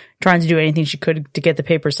obviously trying to do anything she could to get the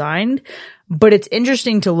paper signed. But it's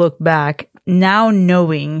interesting to look back now,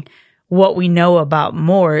 knowing what we know about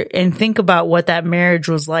Mort, and think about what that marriage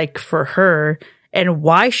was like for her and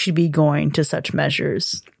why she'd be going to such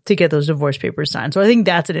measures to get those divorce papers signed. So I think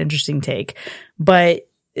that's an interesting take. But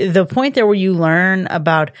the point there where you learn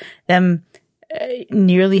about them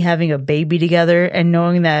nearly having a baby together and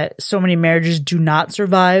knowing that so many marriages do not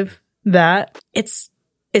survive that, it's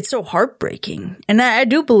so heartbreaking. And I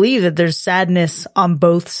do believe that there's sadness on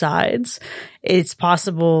both sides. It's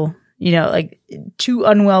possible, like two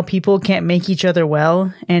unwell people can't make each other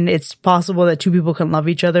well. And it's possible that two people can love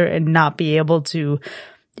each other and not be able to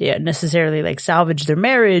necessarily like salvage their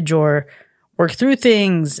marriage or work through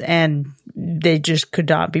things, and they just could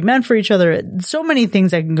not be meant for each other. So many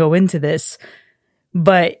things that can go into this.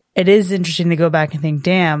 But it is interesting to go back and think,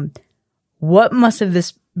 damn, what must have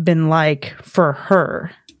this been like for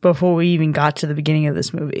her before we even got to the beginning of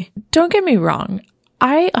this movie? Don't get me wrong.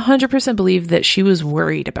 I 100% believe that she was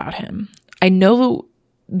worried about him. I know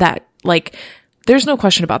that, there's no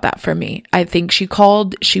question about that for me. I think she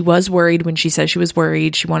was worried when she said she was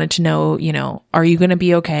worried. She wanted to know, are you going to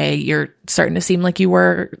be okay? You're starting to seem like you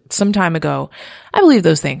were some time ago. I believe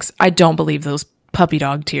those things. I don't believe those puppy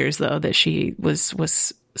dog tears though that she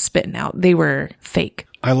was spitting out. They were fake.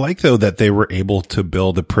 I like though that they were able to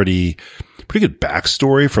build a pretty good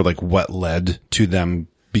backstory for what led to them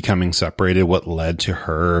becoming separated, what led to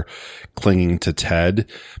her clinging to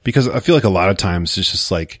Ted, because I feel like a lot of times it's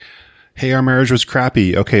just hey, our marriage was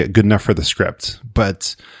crappy. Okay, good enough for the script.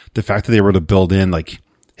 But the fact that they were able to build in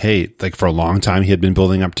hey, for a long time he had been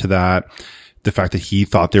building up to that. The fact that he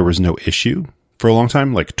thought there was no issue for a long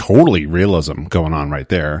time, totally realism going on right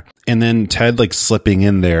there. And then Ted slipping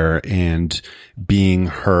in there and being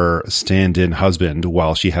her stand-in husband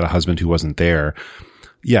while she had a husband who wasn't there.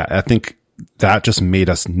 Yeah, I think that just made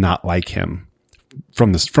us not like him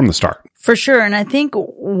from the start. For sure. And I think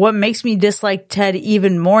what makes me dislike Ted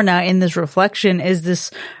even more now in this reflection is this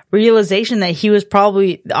realization that he was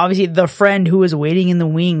probably obviously the friend who was waiting in the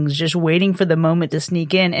wings, just waiting for the moment to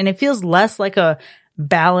sneak in. And it feels less like a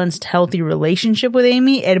balanced, healthy relationship with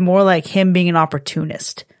Amy and more like him being an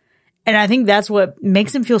opportunist. And I think that's what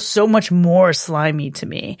makes him feel so much more slimy to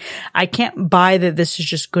me. I can't buy that this is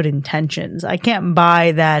just good intentions. I can't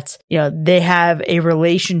buy that, they have a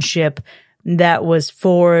relationship that was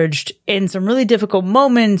forged in some really difficult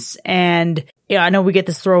moments. And, I know we get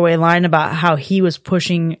this throwaway line about how he was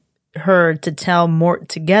pushing her to tell Mort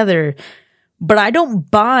together. But I don't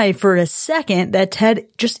buy for a second that Ted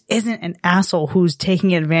just isn't an asshole who's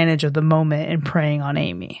taking advantage of the moment and preying on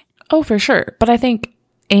Amy. Oh, for sure. But I think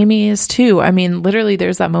Amy is too. I mean, literally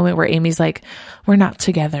there's that moment where Amy's like, we're not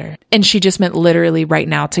together. And she just meant literally right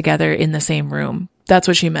now together in the same room. That's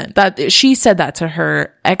what she meant. That she said that to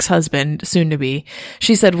her ex-husband, soon to be.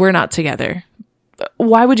 She said, we're not together.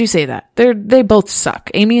 Why would you say that? They both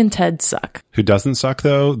suck. Amy and Ted suck. Who doesn't suck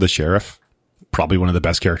though? The sheriff. Probably one of the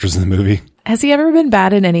best characters in the movie. Has he ever been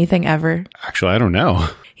bad in anything ever? Actually, I don't know.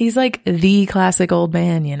 He's the classic old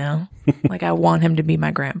man, I want him to be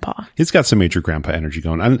my grandpa. He's got some major grandpa energy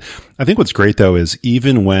going on. I think what's great though is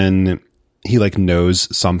even when he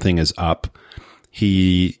knows something is up,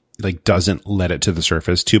 he doesn't let it to the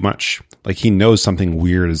surface too much. He knows something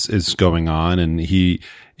weird is going on and he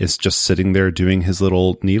is just sitting there doing his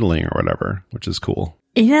little needling or whatever, which is cool.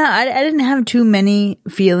 Yeah, I didn't have too many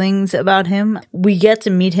feelings about him. We get to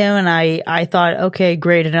meet him and I thought, okay,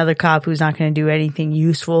 great, another cop who's not going to do anything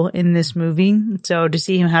useful in this movie. So to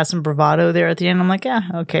see him have some bravado there at the end, I'm like, yeah,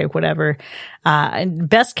 okay, whatever. And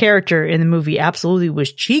best character in the movie absolutely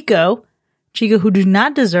was Chico. Chico, who did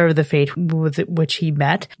not deserve the fate with which he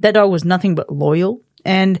met. That dog was nothing but loyal.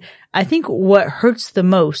 And I think what hurts the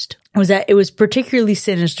most was that it was particularly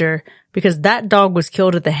sinister because that dog was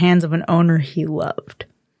killed at the hands of an owner he loved.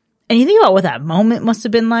 And you think about what that moment must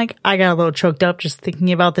have been like. I got a little choked up just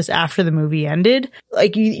thinking about this after the movie ended.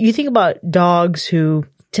 You think about dogs who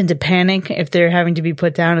tend to panic if they're having to be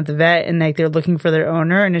put down at the vet and they're looking for their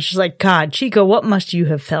owner. And it's just God, Chico, what must you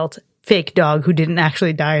have felt fake dog who didn't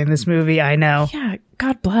actually die in this movie. I know. Yeah,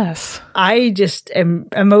 God bless. I just am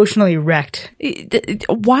emotionally wrecked.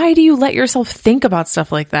 Why do you let yourself think about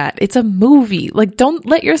stuff like that? It's a movie. Like, don't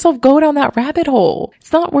let yourself go down that rabbit hole.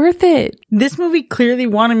 It's not worth it. This movie clearly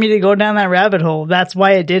wanted me to go down that rabbit hole. That's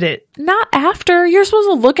why it did it. Not after. You're supposed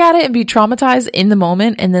to look at it and be traumatized in the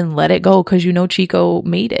moment and then let it go because you know Chico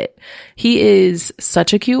made it. He is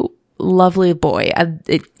such a cute, lovely boy.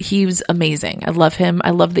 He's amazing. I love him. I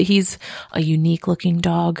love that he's a unique looking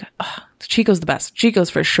dog. Ugh, Chico's the best. Chico's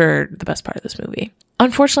for sure the best part of this movie.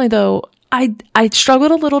 Unfortunately though, I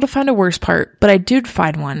struggled a little to find a worse part, but I did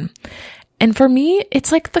find one. And for me,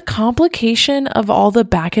 it's like the complication of all the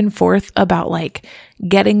back and forth about like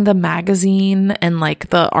getting the magazine and like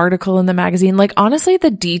the article in the magazine. Like honestly, the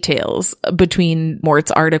details between Mort's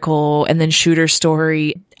article and then Shooter's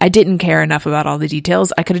story, I didn't care enough about all the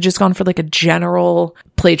details. I could have just gone for like a general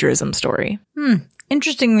plagiarism story.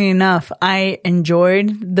 Interestingly enough, I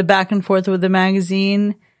enjoyed the back and forth with the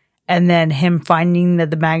magazine and then him finding that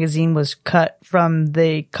the magazine was cut from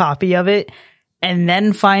the copy of it. And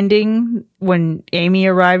then finding when Amy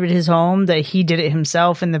arrived at his home that he did it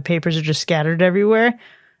himself and the papers are just scattered everywhere.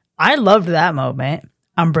 I loved that moment.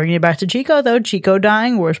 I'm bringing it back to Chico though. Chico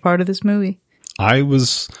dying, worst part of this movie. I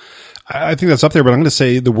think that's up there, but I'm going to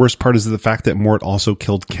say the worst part is the fact that Mort also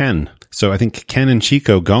killed Ken. So I think Ken and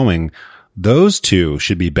Chico going, those two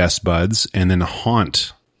should be best buds and then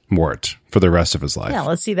haunt Mort for the rest of his life. Yeah,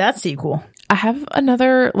 let's see that sequel. I have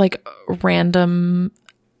another like random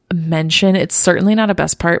mention. It's certainly not a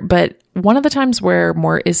best part, but one of the times where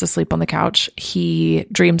Mort is asleep on the couch, he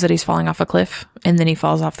dreams that he's falling off a cliff and then he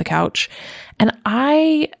falls off the couch. And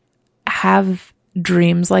I have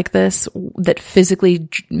dreams like this that physically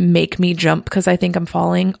make me jump because I think I'm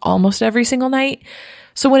falling almost every single night.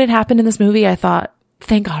 So when it happened in this movie, I thought,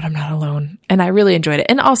 thank God I'm not alone. And I really enjoyed it.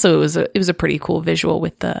 And also it was a pretty cool visual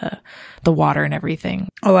with the water and everything.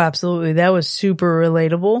 Oh, absolutely. That was super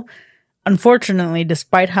relatable. Unfortunately,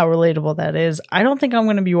 despite how relatable that is, I don't think I'm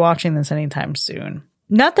going to be watching this anytime soon.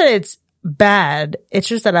 Not that it's bad. It's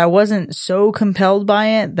just that I wasn't so compelled by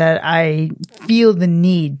it that I feel the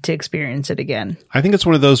need to experience it again. I think it's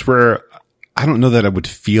one of those where I don't know that I would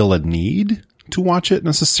feel a need to watch it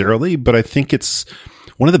necessarily, but I think it's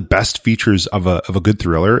one of the best features of a good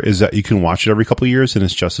thriller is that you can watch it every couple of years and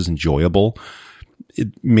it's just as enjoyable.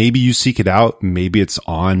 Maybe you seek it out. Maybe it's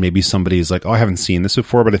on. Maybe somebody is like, oh, I haven't seen this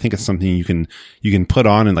before, but I think it's something you can put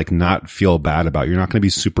on and like not feel bad about. You're not going to be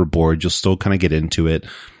super bored. You'll still kind of get into it.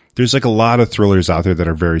 There's like a lot of thrillers out there that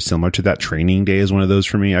are very similar to that. Training Day is one of those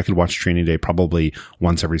for me. I could watch Training Day probably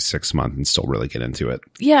once every 6 months and still really get into it.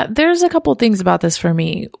 Yeah, there's a couple things about this for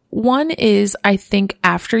me. One is I think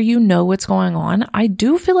after you know what's going on, I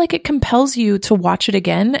do feel like it compels you to watch it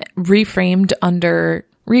again, reframed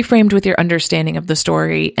with your understanding of the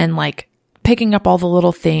story and like picking up all the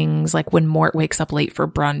little things, like when Mort wakes up late for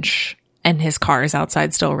brunch and his car is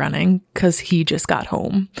outside still running because he just got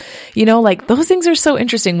home. You know, like those things are so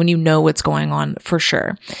interesting when you know what's going on for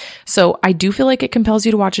sure. So I do feel like it compels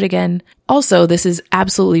you to watch it again. Also, this is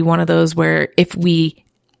absolutely one of those where if we,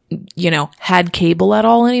 had cable at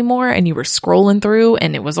all anymore and you were scrolling through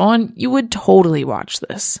and it was on, you would totally watch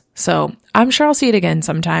this. So I'm sure I'll see it again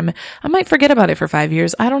sometime. I might forget about it for 5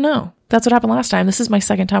 years. I don't know. That's what happened last time. This is my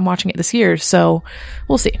second time watching it this year. So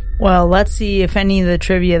we'll see. Well, let's see if any of the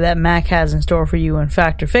trivia that Mac has in store for you in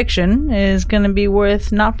Fact or Fiction is going to be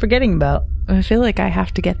worth not forgetting about. I feel like I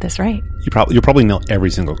have to get this right. You'll probably know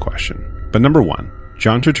every single question. But number one,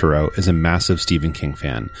 John Turturro is a massive Stephen King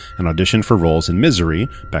fan and auditioned for roles in Misery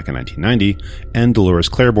back in 1990 and Dolores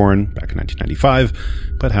Claiborne back in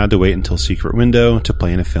 1995, but had to wait until Secret Window to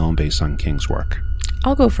play in a film based on King's work.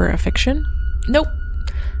 I'll go for a fiction. Nope.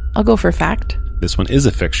 I'll go for fact. This one is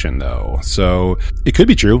a fiction, though, so it could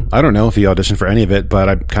be true. I don't know if he auditioned for any of it, but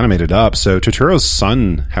I kind of made it up. So Turturro's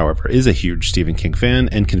son, however, is a huge Stephen King fan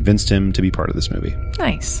and convinced him to be part of this movie.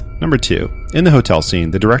 Nice. Number two, in the hotel scene,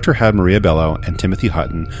 the director had Maria Bello and Timothy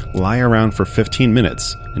Hutton lie around for 15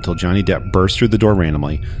 minutes until Johnny Depp burst through the door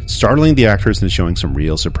randomly, startling the actors and showing some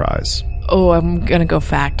real surprise. Oh, I'm going to go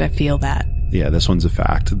fact. I feel that. Yeah, this one's a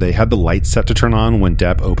fact. They had the lights set to turn on when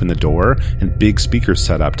Depp opened the door and big speakers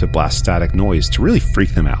set up to blast static noise to really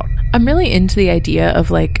freak them out. I'm really into the idea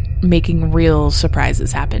of like making real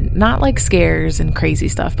surprises happen. Not like scares and crazy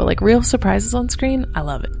stuff, but like real surprises on screen. I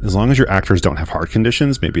love it. As long as your actors don't have heart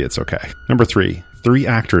conditions, maybe it's okay. Number three, 3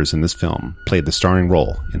 actors in this film played the starring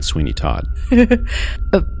role in Sweeney Todd.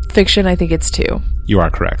 Fiction, I think it's 2. You are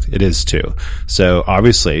correct. It is 2. So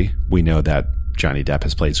obviously we know that Johnny Depp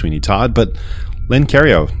has played Sweeney Todd, but Len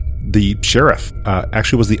Cariou, the sheriff,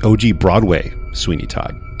 actually was the OG Broadway Sweeney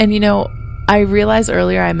Todd. And I realized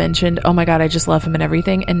earlier I mentioned, oh my God, I just love him and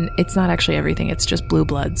everything. And it's not actually everything. It's just Blue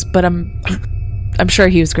Bloods. But I'm sure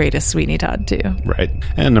he was great as Sweeney Todd too. Right.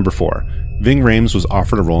 And number 4, Ving Rhames was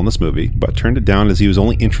offered a role in this movie, but turned it down as he was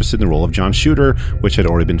only interested in the role of John Shooter, which had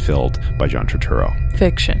already been filled by John Turturro.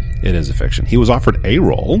 Fiction. It is a fiction. He was offered a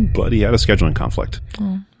role, but he had a scheduling conflict.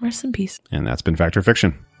 Oh, rest in peace. And that's been Fact or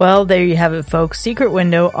Fiction. Well, there you have it, folks. Secret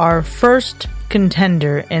Window, our first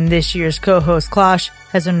contender in this year's co-host clash,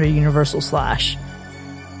 has earned a Universal Slash.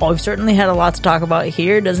 While we've certainly had a lot to talk about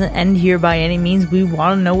here, it doesn't end here by any means. We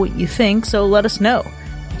want to know what you think, so let us know.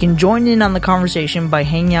 You can join in on the conversation by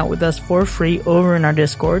hanging out with us for free over in our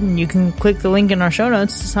Discord, and you can click the link in our show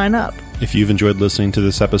notes to sign up. If you've enjoyed listening to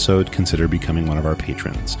this episode, consider becoming one of our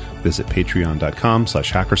patrons. Visit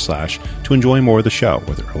patreon.com/hackerslash to enjoy more of the show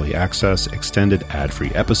with early access, extended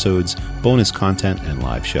ad-free episodes, bonus content, and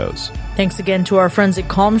live shows. Thanks again to our friends at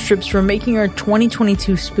Calm Strips for making our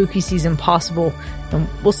 2022 spooky season possible. And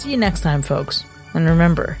we'll see you next time, folks. And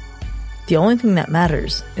remember, the only thing that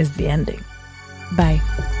matters is the ending. Bye.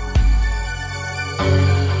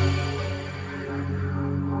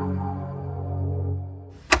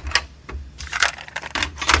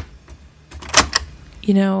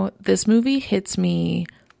 This movie hits me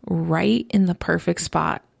right in the perfect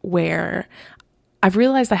spot where I've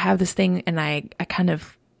realized I have this thing, and I kind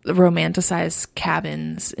of romanticize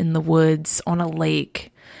cabins in the woods on a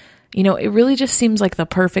lake. It really just seems like the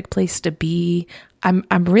perfect place to be. I'm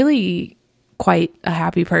really quite a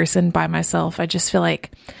happy person by myself. I just feel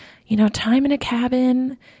like, time in a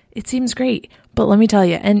cabin, it seems great. But let me tell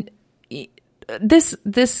you, and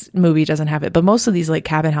this movie doesn't have it, but most of these like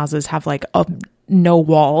cabin houses have like a no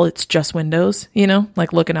wall. It's just windows,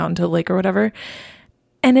 like looking out into the lake or whatever.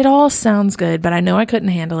 And it all sounds good, but I know I couldn't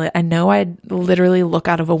handle it. I know I'd literally look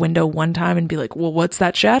out of a window one time and be like, well, what's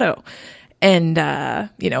that shadow? And,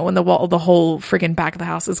 when the whole friggin' back of the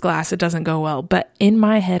house is glass, it doesn't go well. But in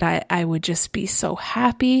my head, I would just be so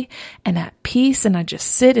happy and at peace. And I'd just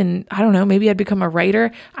sit and I don't know, maybe I'd become a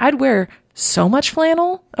writer. I'd wear so much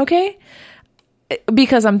flannel. Okay.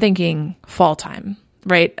 Because I'm thinking fall time,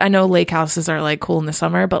 right? I know lake houses are like cool in the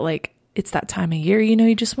summer, but like it's that time of year,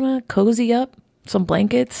 you just want to cozy up, some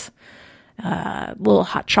blankets, little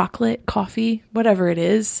hot chocolate, coffee, whatever it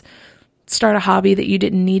is. Start a hobby that you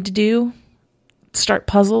didn't need to do. Start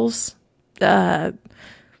puzzles.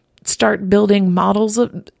 Start building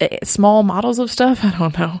small models of stuff. I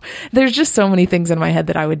don't know. There's just so many things in my head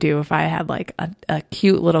that I would do if I had like a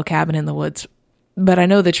cute little cabin in the woods. But I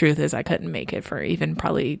know the truth is I couldn't make it for even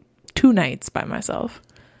probably 2 nights by myself.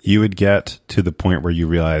 You would get to the point where you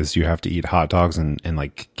realize you have to eat hot dogs and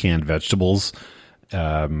like canned vegetables.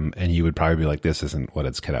 And you would probably be like, this isn't what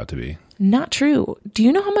it's cut out to be. Not true. Do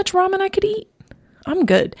you know how much ramen I could eat? I'm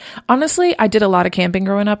good. Honestly, I did a lot of camping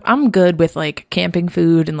growing up. I'm good with like camping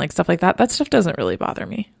food and like stuff like that. That stuff doesn't really bother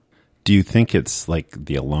me. Do you think it's like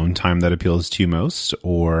the alone time that appeals to you most,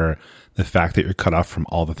 or the fact that you're cut off from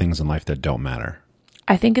all the things in life that don't matter?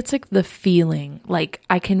 I think it's like the feeling. Like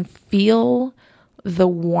I can feel the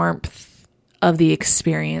warmth of the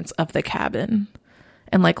experience of the cabin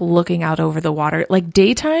and like looking out over the water. Like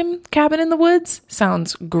daytime cabin in the woods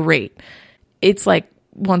sounds great. It's like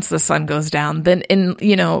once the sun goes down, then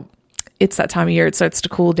it's that time of year, it starts to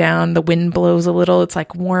cool down. The wind blows a little. It's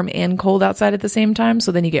like warm and cold outside at the same time.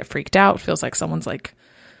 So then you get freaked out. It feels like someone's like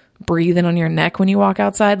breathing on your neck when you walk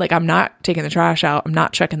outside. Like I'm not taking the trash out. I'm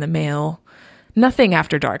not checking the mail. Nothing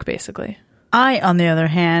after dark, basically. I, on the other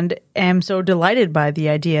hand, am so delighted by the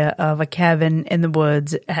idea of a cabin in the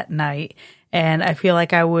woods at night, and I feel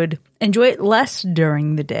like I would enjoy it less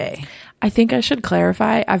during the day. I think I should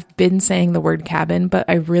clarify. I've been saying the word cabin, but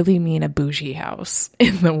I really mean a bougie house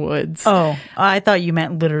in the woods. Oh, I thought you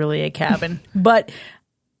meant literally a cabin. But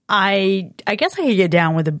I guess I could get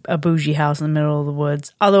down with a bougie house in the middle of the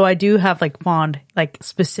woods. Although I do have like fond, like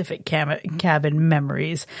specific cabin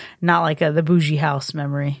memories, not like the bougie house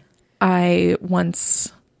memory. I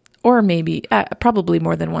once, or maybe probably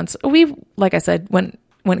more than once, like I said, went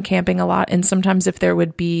camping a lot. And sometimes if there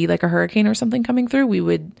would be like a hurricane or something coming through, we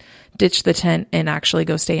would ditch the tent and actually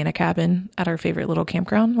go stay in a cabin at our favorite little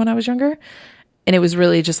campground when I was younger. And it was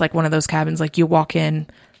really just like one of those cabins, like you walk in,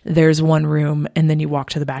 there's one room, and then you walk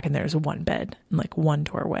to the back and there's one bed and like one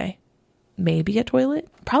doorway. Maybe a toilet.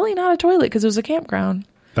 Probably not a toilet because it was a campground.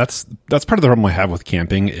 That's part of the problem I have with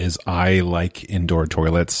camping is I like indoor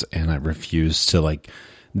toilets and I refuse to like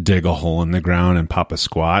dig a hole in the ground and pop a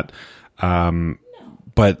squat.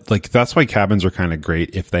 But like that's why cabins are kind of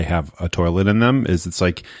great if they have a toilet in them. Is it's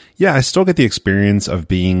like, yeah, I still get the experience of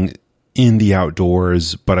being in the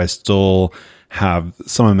outdoors, but I still have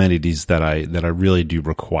some amenities that I really do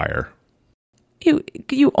require.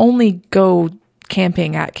 You only go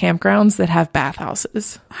camping at campgrounds that have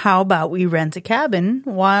bathhouses. How about we rent a cabin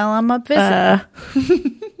while I'm up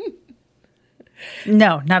visiting?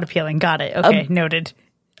 No, not appealing. Got it. Okay, noted.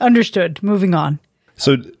 Understood. Moving on.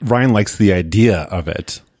 So Ryan likes the idea of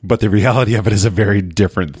it, but the reality of it is a very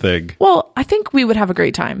different thing. Well, I think we would have a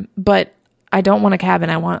great time, but I don't want a cabin.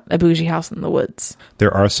 I want a bougie house in the woods.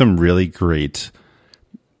 There are some really great,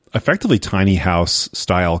 effectively tiny house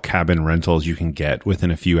style cabin rentals you can get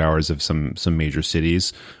within a few hours of some major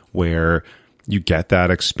cities, where you get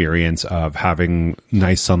that experience of having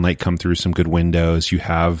nice sunlight come through some good windows. You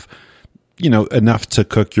have, enough to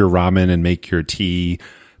cook your ramen and make your tea,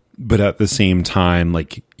 but at the same time,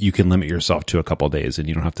 like, you can limit yourself to a couple of days and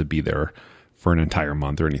you don't have to be there for an entire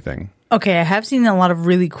month or anything. Okay, I have seen a lot of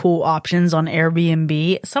really cool options on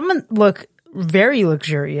Airbnb. Some look very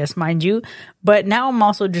luxurious, mind you, but now I'm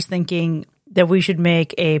also just thinking that we should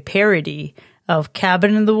make a parody of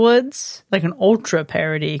Cabin in the Woods, like an ultra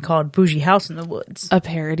parody called Bougie House in the Woods. A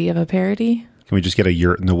parody of a parody? Can we just get a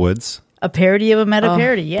yurt in the woods? A parody of a meta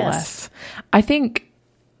parody, yes. Bless. I think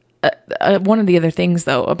one of the other things,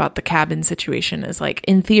 though, about the cabin situation is, like,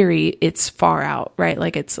 in theory, it's far out, right?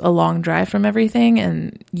 Like, it's a long drive from everything,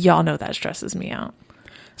 and y'all know that stresses me out.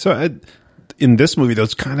 So in this movie, though,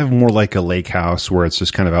 it's kind of more like a lake house where it's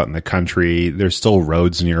just kind of out in the country. There's still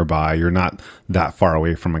roads nearby. You're not that far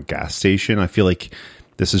away from a gas station. I feel like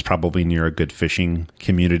this is probably near a good fishing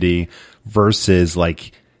community versus,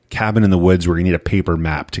 like, cabin in the woods where you need a paper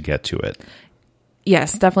map to get to it.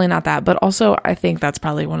 Yes, definitely not that. But also, I think that's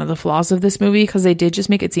probably one of the flaws of this movie, because they did just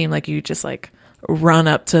make it seem like you just, like, run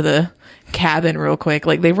up to the cabin real quick.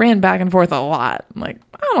 Like, they ran back and forth a lot. I'm like,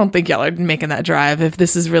 I don't think y'all are making that drive if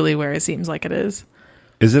this is really where it seems like it is.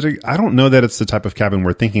 Is it? I don't know that it's the type of cabin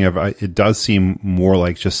we're thinking of. It does seem more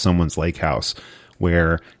like just someone's lake house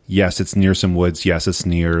where, yes, it's near some woods. Yes, it's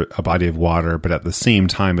near a body of water. But at the same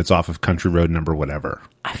time, it's off of country road number whatever.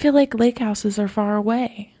 I feel like lake houses are far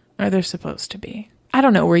away. Or they're supposed to be. I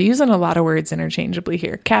don't know. We're using a lot of words interchangeably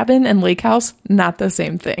here. Cabin and lake house, not the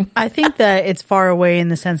same thing. I think that it's far away in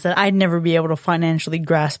the sense that I'd never be able to financially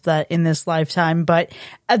grasp that in this lifetime. But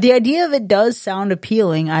the idea of it does sound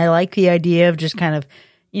appealing. I like the idea of just kind of,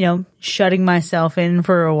 shutting myself in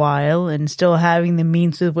for a while and still having the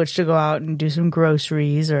means with which to go out and do some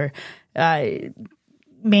groceries or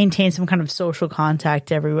maintain some kind of social contact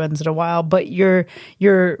every once in a while. But your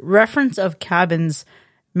reference of cabins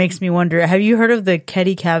makes me wonder, have you heard of the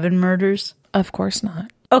Ketty Cabin murders? Of course not.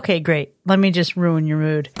 Okay, great. Let me just ruin your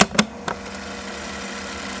mood.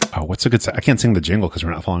 Oh, what's a good I can't sing the jingle because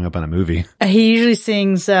we're not following up on a movie. He usually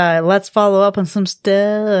sings, let's follow up on some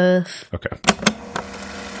stuff. Okay.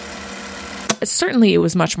 Certainly it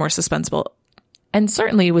was much more suspenseful. And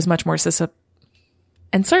certainly it was much more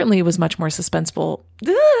suspenseful.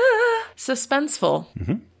 Suspenseful.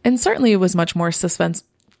 Mm-hmm. And certainly it was much more suspense.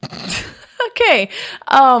 Okay.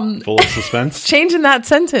 Full of suspense. Changing that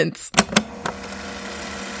sentence.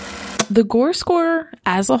 The gore score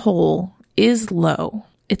as a whole is low.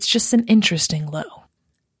 It's just an interesting low.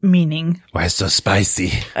 Meaning? Why it's so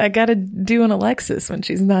spicy? I gotta do an Alexis when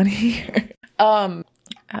she's not here.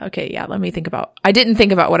 Okay, yeah, let me think about... I didn't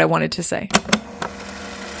think about what I wanted to say.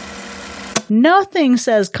 Nothing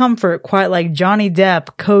says comfort quite like Johnny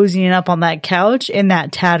Depp cozying up on that couch in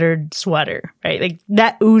that tattered sweater, right? Like,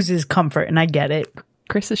 that oozes comfort, and I get it.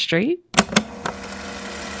 Chris is straight?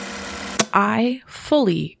 I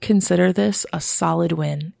fully consider this a solid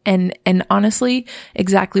win. And honestly,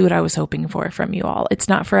 exactly what I was hoping for from you all. It's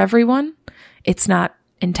not for everyone. It's not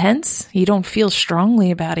intense. You don't feel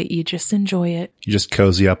strongly about it. You just enjoy it. You just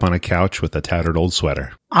cozy up on a couch with a tattered old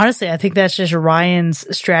sweater. Honestly, I think that's just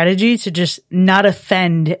Ryan's strategy to just not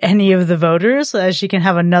offend any of the voters so that she can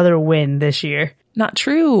have another win this year. Not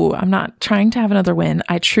true. I'm not trying to have another win.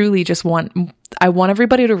 I truly just want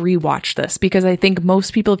everybody to rewatch this because I think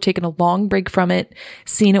most people have taken a long break from it,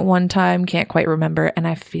 seen it one time, can't quite remember, and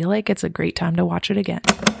I feel like it's a great time to watch it again.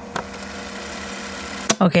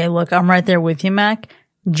 Okay, look, I'm right there with you, Mac.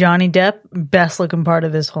 Johnny Depp, best looking part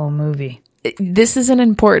of this whole movie. This is an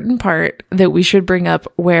important part that we should bring up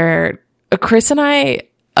where Chris and I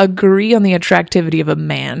agree on the attractivity of a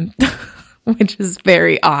man, which is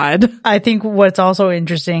very odd. I think what's also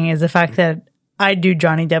interesting is the fact that I'd do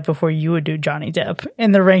Johnny Depp before you would do Johnny Depp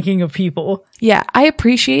in the ranking of people. Yeah, I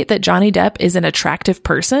appreciate that Johnny Depp is an attractive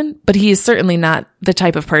person, but he is certainly not the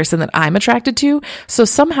type of person that I'm attracted to. So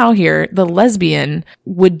somehow here, the lesbian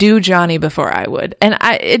would do Johnny before I would. And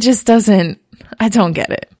I don't get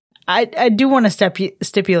it. I do want to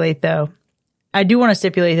stipulate, though, I do want to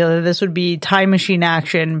stipulate, though, that this would be time machine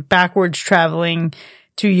action, backwards traveling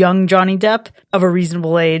to young Johnny Depp of a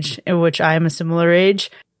reasonable age, in which I am a similar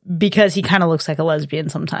age, because he kind of looks like a lesbian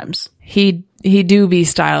sometimes. He do be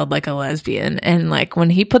styled like a lesbian. And like when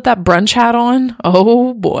he put that brunch hat on,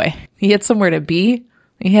 oh boy, he had somewhere to be.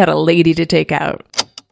 He had a lady to take out.